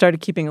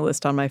started keeping a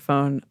list on my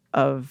phone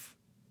of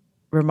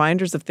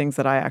reminders of things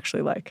that I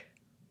actually like,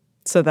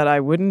 so that I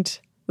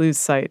wouldn't lose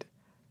sight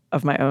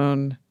of my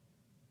own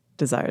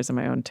desires and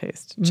my own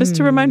taste. Just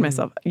to remind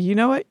myself, you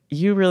know what?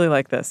 You really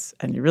like this,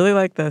 and you really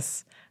like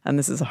this, and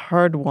this is a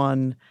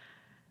hard-won,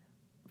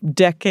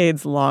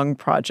 decades-long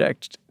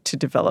project to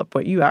develop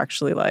what you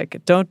actually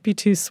like. Don't be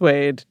too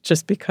swayed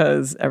just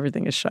because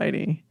everything is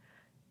shiny.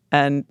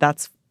 And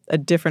that's a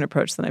different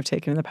approach than I've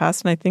taken in the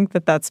past, and I think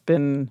that that's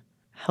been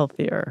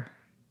healthier.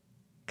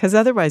 Because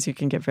otherwise you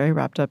can get very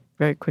wrapped up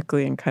very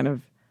quickly in kind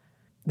of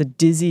the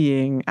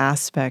dizzying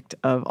aspect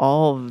of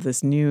all of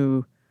this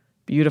new,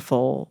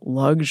 beautiful,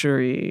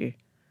 luxury,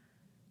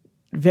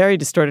 very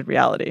distorted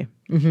reality.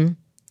 Mm-hmm.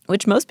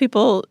 Which most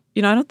people,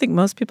 I don't think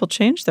most people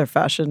change their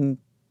fashion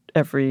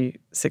every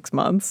 6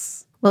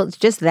 months. Well, it's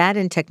just that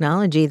and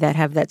technology that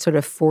have that sort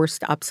of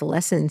forced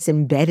obsolescence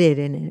embedded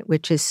in it,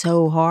 which is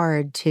so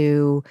hard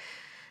to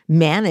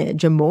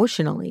manage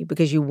emotionally,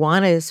 because you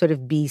want to sort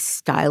of be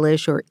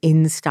stylish or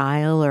in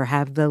style or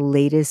have the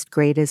latest,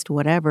 greatest,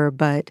 whatever.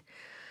 But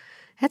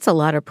that's a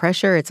lot of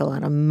pressure. It's a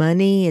lot of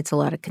money. It's a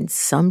lot of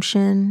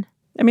consumption.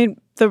 I mean,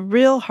 the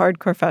real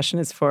hardcore fashion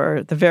is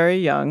for the very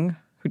young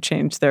who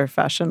change their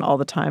fashion all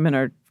the time and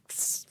are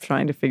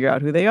trying to figure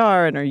out who they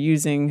are and are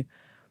using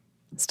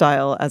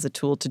style as a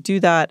tool to do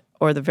that,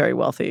 or the very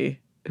wealthy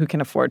who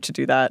can afford to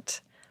do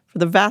that. For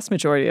the vast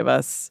majority of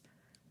us,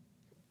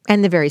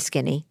 And the very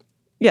skinny.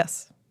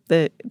 yes,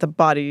 the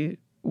body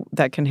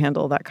that can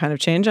handle that kind of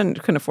change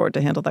and can afford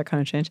to handle that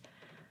kind of change.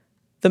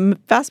 The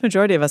vast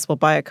majority of us will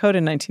buy a coat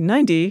in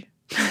 1990.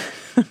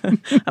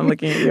 I'm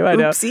looking at you. I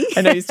know. Oopsie.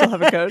 I know you still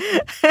have a coat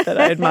that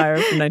I admire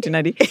from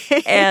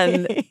 1990,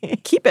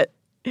 and keep it,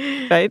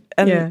 right?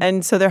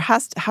 And so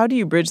how do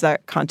you bridge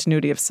that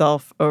continuity of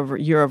self over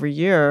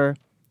year?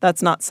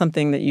 That's not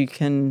something that you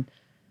can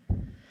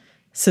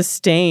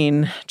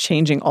sustain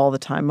changing all the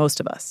time, most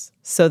of us.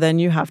 So then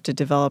you have to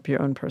develop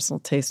your own personal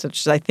taste,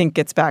 which I think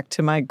gets back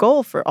to my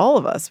goal for all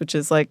of us, which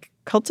is like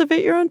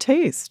cultivate your own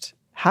taste.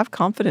 Have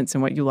confidence in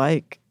what you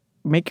like.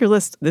 Make your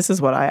list. This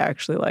is what I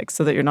actually like,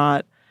 so that you're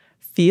not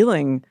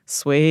feeling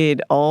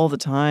swayed all the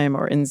time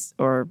or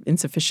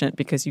insufficient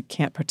because you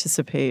can't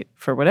participate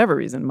for whatever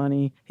reason,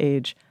 money,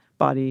 age,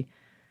 body,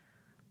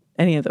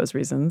 any of those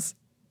reasons.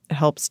 It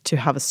helps to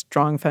have a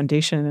strong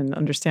foundation and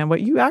understand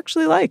what you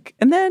actually like.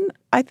 And then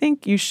I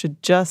think you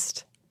should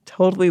just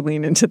totally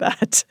lean into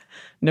that.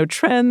 No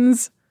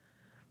trends,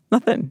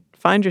 nothing.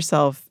 Find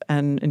yourself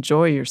and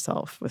enjoy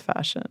yourself with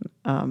fashion.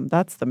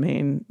 That's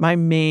my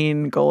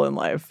main goal in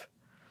life.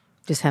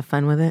 Just have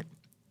fun with it.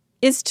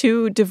 Is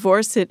to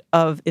divorce it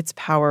of its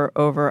power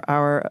over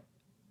our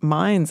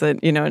minds, and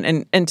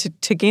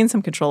to gain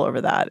some control over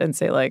that and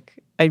say,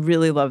 like, I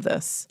really love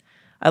this.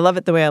 I love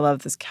it the way I love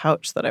this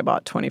couch that I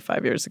bought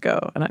 25 years ago,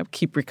 and I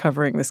keep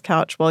recovering this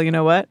couch. Well, you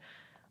know what?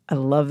 I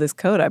love this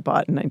coat I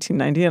bought in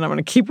 1990, and I'm going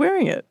to keep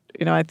wearing it.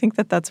 I think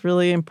that that's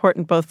really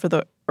important both for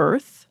the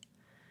earth,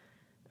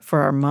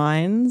 for our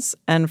minds,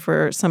 and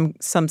for some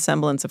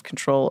semblance of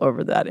control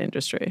over that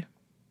industry.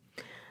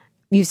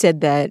 You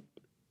said that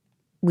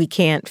we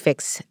can't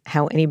fix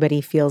how anybody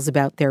feels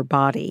about their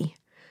body,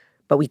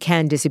 but we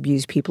can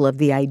disabuse people of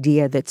the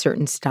idea that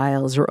certain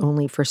styles are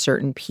only for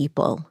certain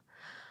people.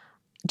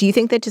 Do you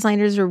think that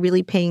designers are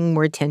really paying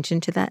more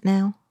attention to that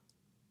now?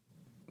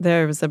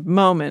 There was a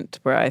moment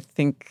where I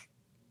think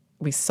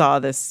we saw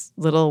this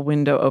little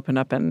window open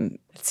up, and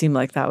it seemed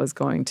like that was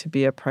going to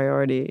be a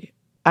priority.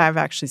 I've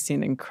actually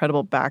seen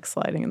incredible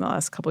backsliding in the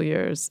last couple of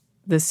years.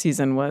 This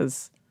season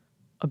was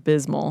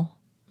abysmal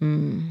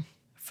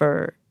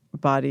for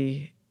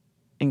body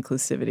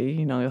inclusivity.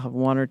 You'll have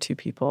one or two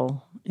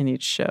people in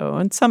each show,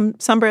 and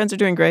some brands are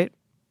doing great.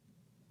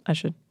 I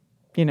should,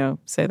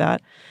 say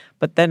that.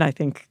 But then I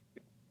think,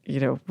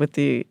 with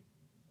the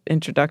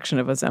introduction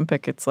of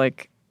Ozempic, it's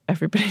like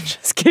everybody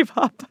just gave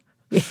up.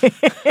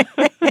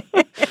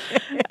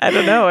 I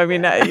don't know. I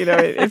mean,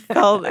 it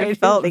felt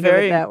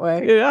very that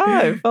way.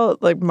 Yeah, it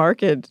felt like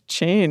market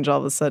change all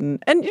of a sudden.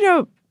 And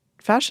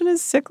fashion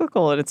is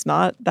cyclical, and it's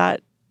not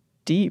that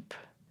deep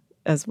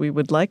as we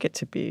would like it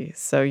to be.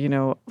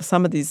 So,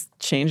 some of these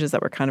changes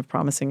that were kind of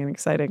promising and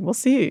exciting, we'll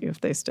see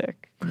if they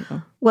stick.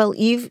 Well,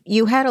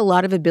 you had a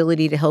lot of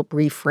ability to help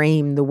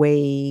reframe the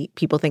way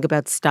people think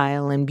about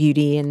style and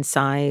beauty and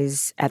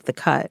size at the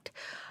Cut.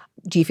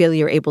 Do you feel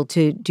you're able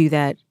to do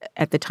that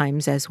at the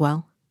Times as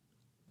well?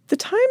 The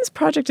Times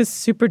project is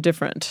super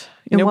different.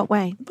 In what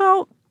way?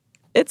 Well,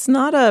 it's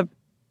not a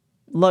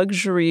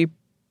luxury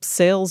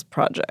sales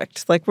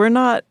project. Like, we're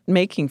not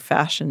making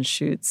fashion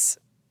shoots.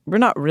 We're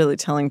not really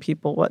telling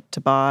people what to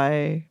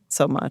buy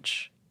so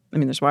much. I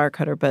mean, there's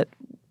Wirecutter, but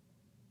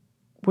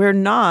we're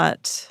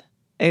not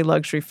a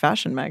luxury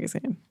fashion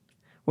magazine.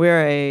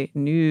 We're a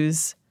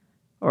news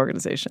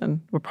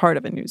organization. We're part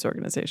of a news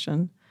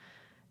organization.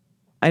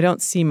 I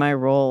don't see my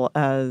role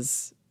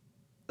as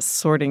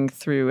sorting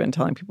through and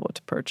telling people what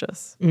to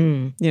purchase.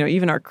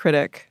 Even our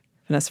critic,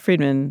 Vanessa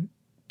Friedman,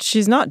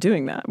 she's not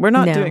doing that. We're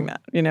not doing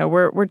that.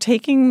 We're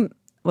taking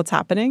what's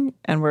happening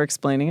and we're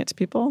explaining it to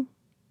people.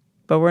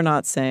 But we're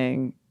not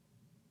saying,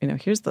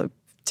 here's the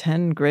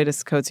 10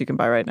 greatest coats you can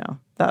buy right now.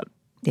 That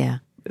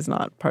is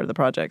not part of the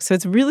project. So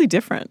it's really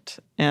different.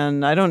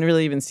 And I don't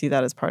really even see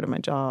that as part of my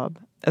job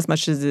as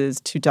much as it is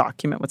to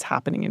document what's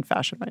happening in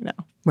fashion right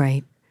now.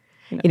 Right.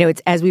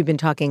 It's as we've been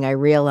talking, I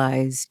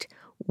realized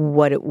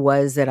what it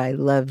was that I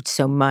loved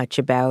so much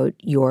about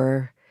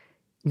your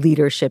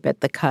leadership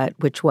at the Cut,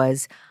 which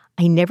was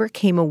I never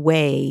came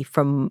away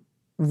from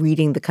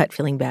reading the Cut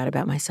feeling bad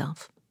about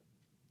myself.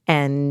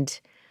 And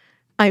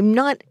I'm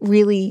not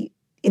really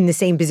in the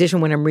same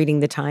position when I'm reading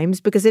the Times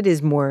because it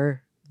is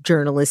more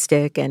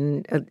journalistic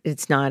and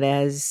it's not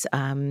as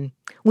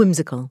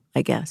whimsical,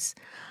 I guess.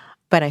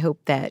 But I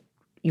hope that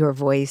your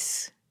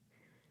voice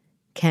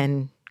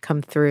can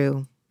come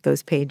through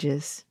those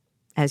pages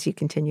as you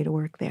continue to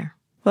work there.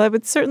 Well, I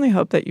would certainly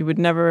hope that you would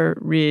never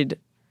read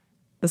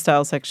the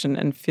style section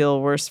and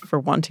feel worse for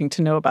wanting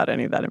to know about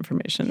any of that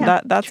information.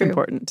 Yeah, that's true.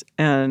 important.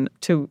 And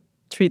to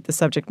treat the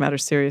subject matter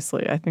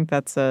seriously, I think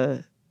that's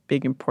a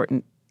big,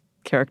 important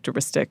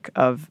characteristic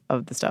of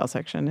the style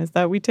section, is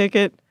that we take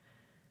it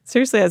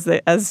seriously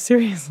as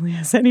seriously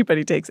as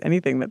anybody takes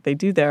anything that they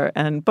do there.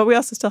 But we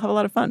also still have a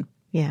lot of fun.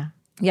 Yeah.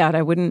 Yeah, and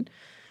I wouldn't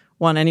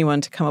want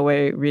anyone to come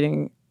away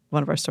reading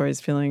one of our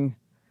stories feeling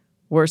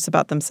worse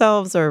about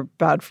themselves or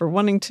bad for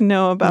wanting to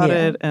know about Yeah,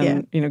 it.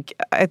 And,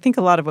 I think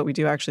a lot of what we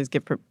do actually is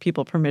give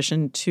people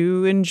permission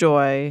to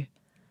enjoy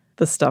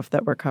the stuff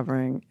that we're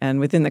covering. And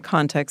within the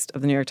context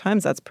of the New York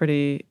Times, that's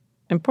pretty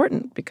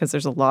important because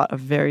there's a lot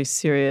of very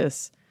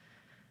serious,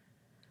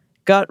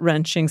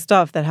 gut-wrenching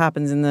stuff that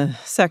happens in the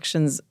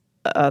sections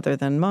other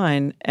than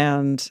mine.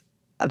 And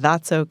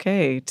that's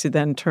okay to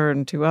then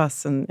turn to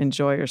us and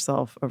enjoy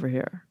yourself over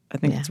here. I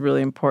think it's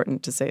really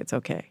important to say it's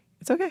okay.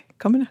 It's okay.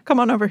 Come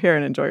on over here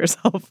and enjoy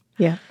yourself.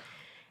 Yeah.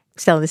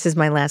 Stella, this is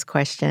my last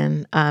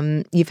question.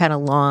 You've had a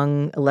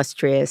long,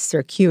 illustrious,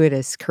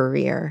 circuitous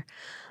career,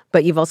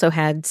 but you've also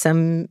had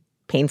some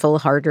painful,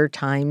 harder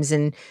times.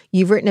 And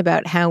you've written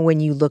about how when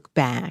you look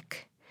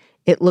back,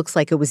 it looks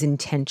like it was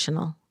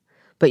intentional.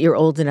 But you're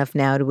old enough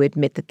now to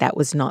admit that that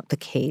was not the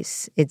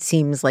case. It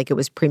seems like it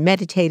was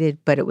premeditated,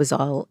 but it was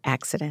all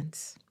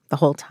accidents the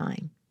whole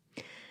time.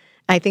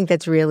 I think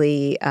that's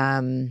really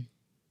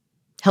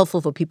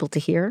helpful for people to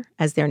hear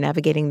as they're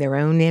navigating their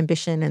own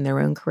ambition and their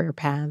own career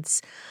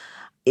paths.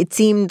 It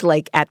seemed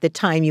like at the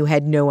time you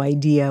had no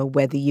idea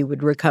whether you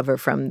would recover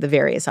from the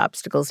various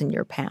obstacles in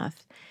your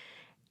path.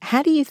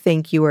 How do you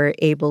think you were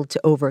able to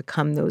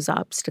overcome those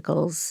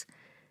obstacles?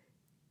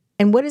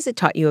 And what has it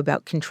taught you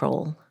about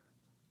control?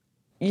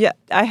 Yeah,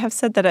 I have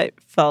said that I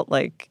felt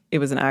like it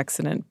was an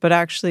accident. But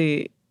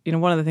actually,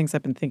 one of the things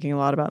I've been thinking a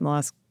lot about in the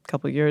last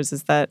couple of years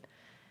is that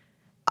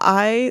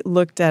I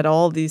looked at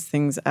all these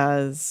things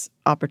as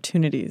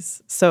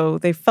opportunities. So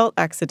they felt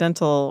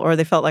accidental, or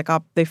they felt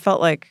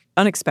like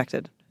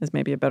unexpected is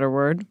maybe a better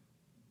word.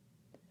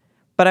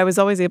 But I was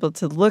always able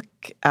to look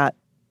at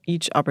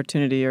each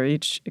opportunity or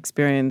each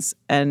experience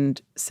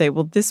and say,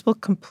 well, this will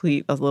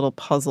complete a little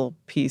puzzle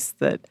piece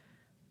that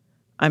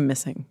I'm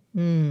missing.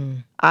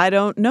 I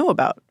don't know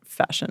about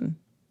fashion.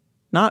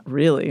 Not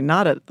really.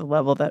 Not at the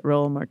level that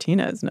Raul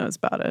Martinez knows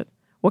about it.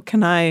 What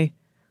can I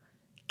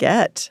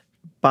get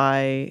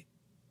by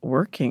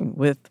working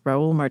with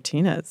Raul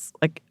Martinez?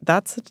 Like,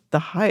 that's the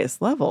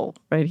highest level,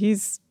 right?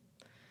 He's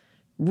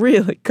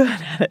really good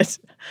at it.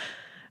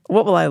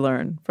 What will I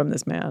learn from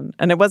this man?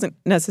 And it wasn't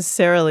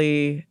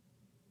necessarily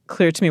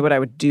clear to me what I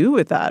would do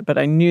with that, but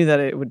I knew that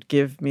it would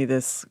give me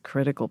this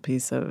critical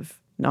piece of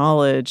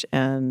knowledge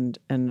and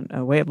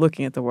a way of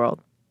looking at the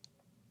world.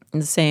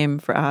 And the same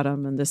for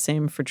Adam and the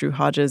same for Drew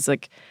Hodges.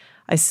 Like,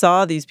 I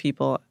saw these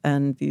people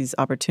and these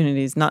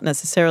opportunities not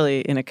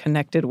necessarily in a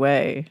connected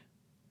way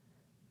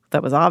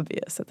that was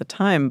obvious at the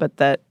time, but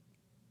that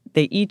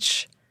they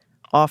each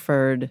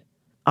offered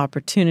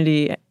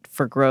opportunity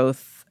for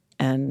growth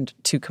and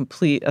to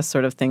complete a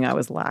sort of thing I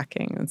was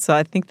lacking. And so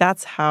I think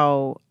that's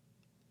how,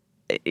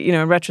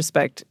 in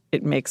retrospect,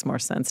 it makes more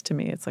sense to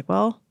me. It's like,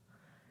 well,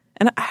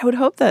 and I would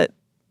hope that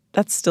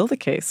that's still the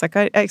case. Like,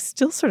 I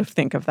still sort of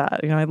think of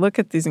that. I look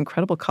at these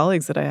incredible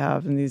colleagues that I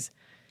have and these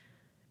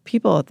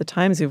people at the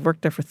Times who've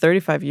worked there for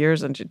 35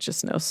 years and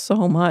just know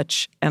so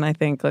much. And I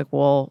think, like,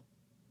 well,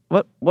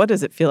 what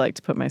does it feel like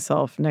to put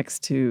myself next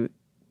to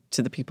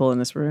the people in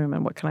this room,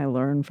 and what can I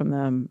learn from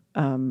them?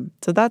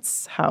 So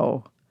that's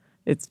how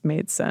it's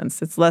made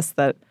sense. It's less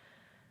that,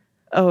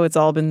 oh, it's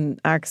all been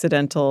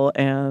accidental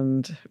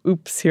and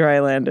oops, here I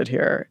landed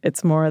here.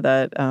 It's more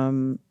that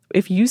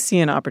if you see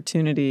an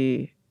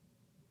opportunity,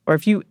 or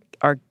if you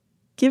are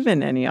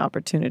given any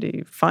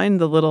opportunity, find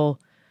the little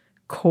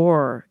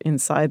core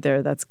inside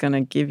there that's going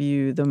to give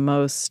you the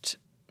most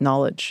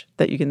knowledge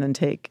that you can then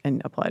take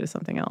and apply to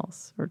something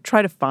else. Or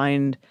try to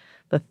find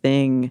the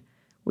thing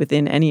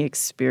within any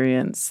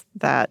experience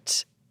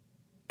that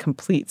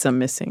completes a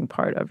missing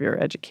part of your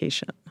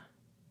education.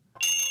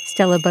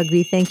 Stella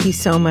Bugbee, thank you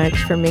so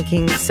much for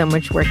making so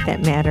much work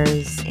that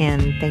matters.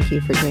 And thank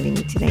you for joining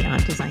me today on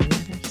Design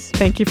Matters.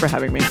 Thank you for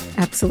having me.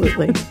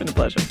 Absolutely. It's been a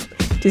pleasure.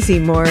 To see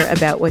more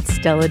about what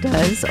Stella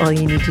does, all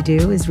you need to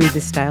do is read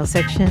the style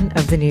section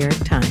of the New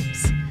York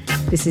Times.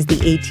 This is the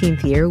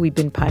 18th year we've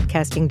been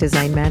podcasting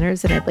Design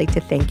Matters, and I'd like to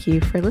thank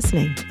you for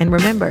listening. And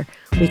remember,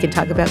 we can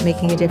talk about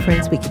making a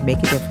difference, we can make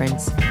a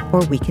difference,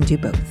 or we can do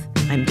both.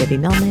 I'm Debbie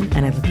Millman,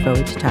 and I look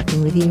forward to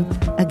talking with you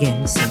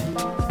again soon.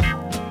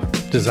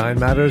 Design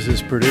Matters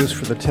is produced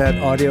for the TED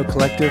Audio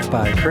Collective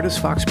by Curtis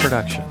Fox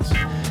Productions.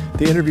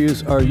 The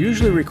interviews are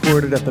usually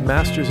recorded at the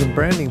Masters in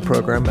Branding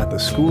program at the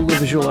School of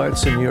Visual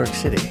Arts in New York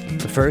City,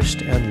 the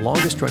first and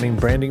longest-running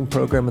branding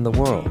program in the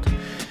world.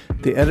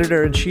 The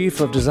editor-in-chief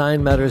of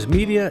Design Matters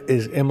Media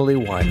is Emily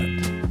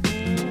Weiland.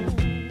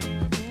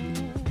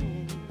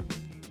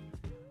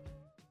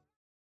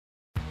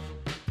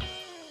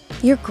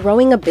 You're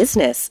growing a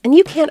business, and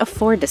you can't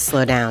afford to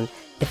slow down.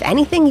 If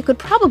anything, you could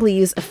probably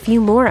use a few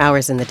more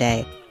hours in the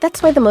day.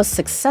 That's why the most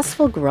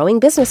successful growing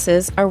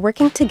businesses are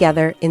working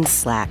together in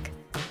Slack.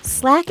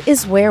 Slack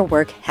is where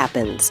work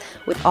happens,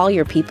 with all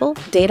your people,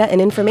 data, and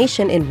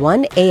information in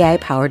one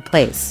AI-powered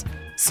place.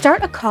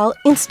 Start a call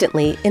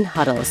instantly in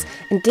huddles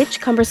and ditch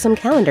cumbersome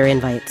calendar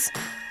invites.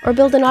 Or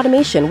build an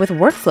automation with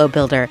Workflow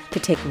Builder to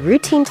take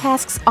routine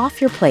tasks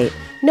off your plate,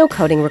 no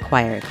coding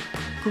required.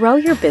 Grow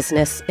your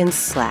business in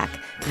Slack.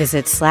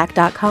 Visit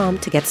slack.com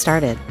to get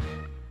started.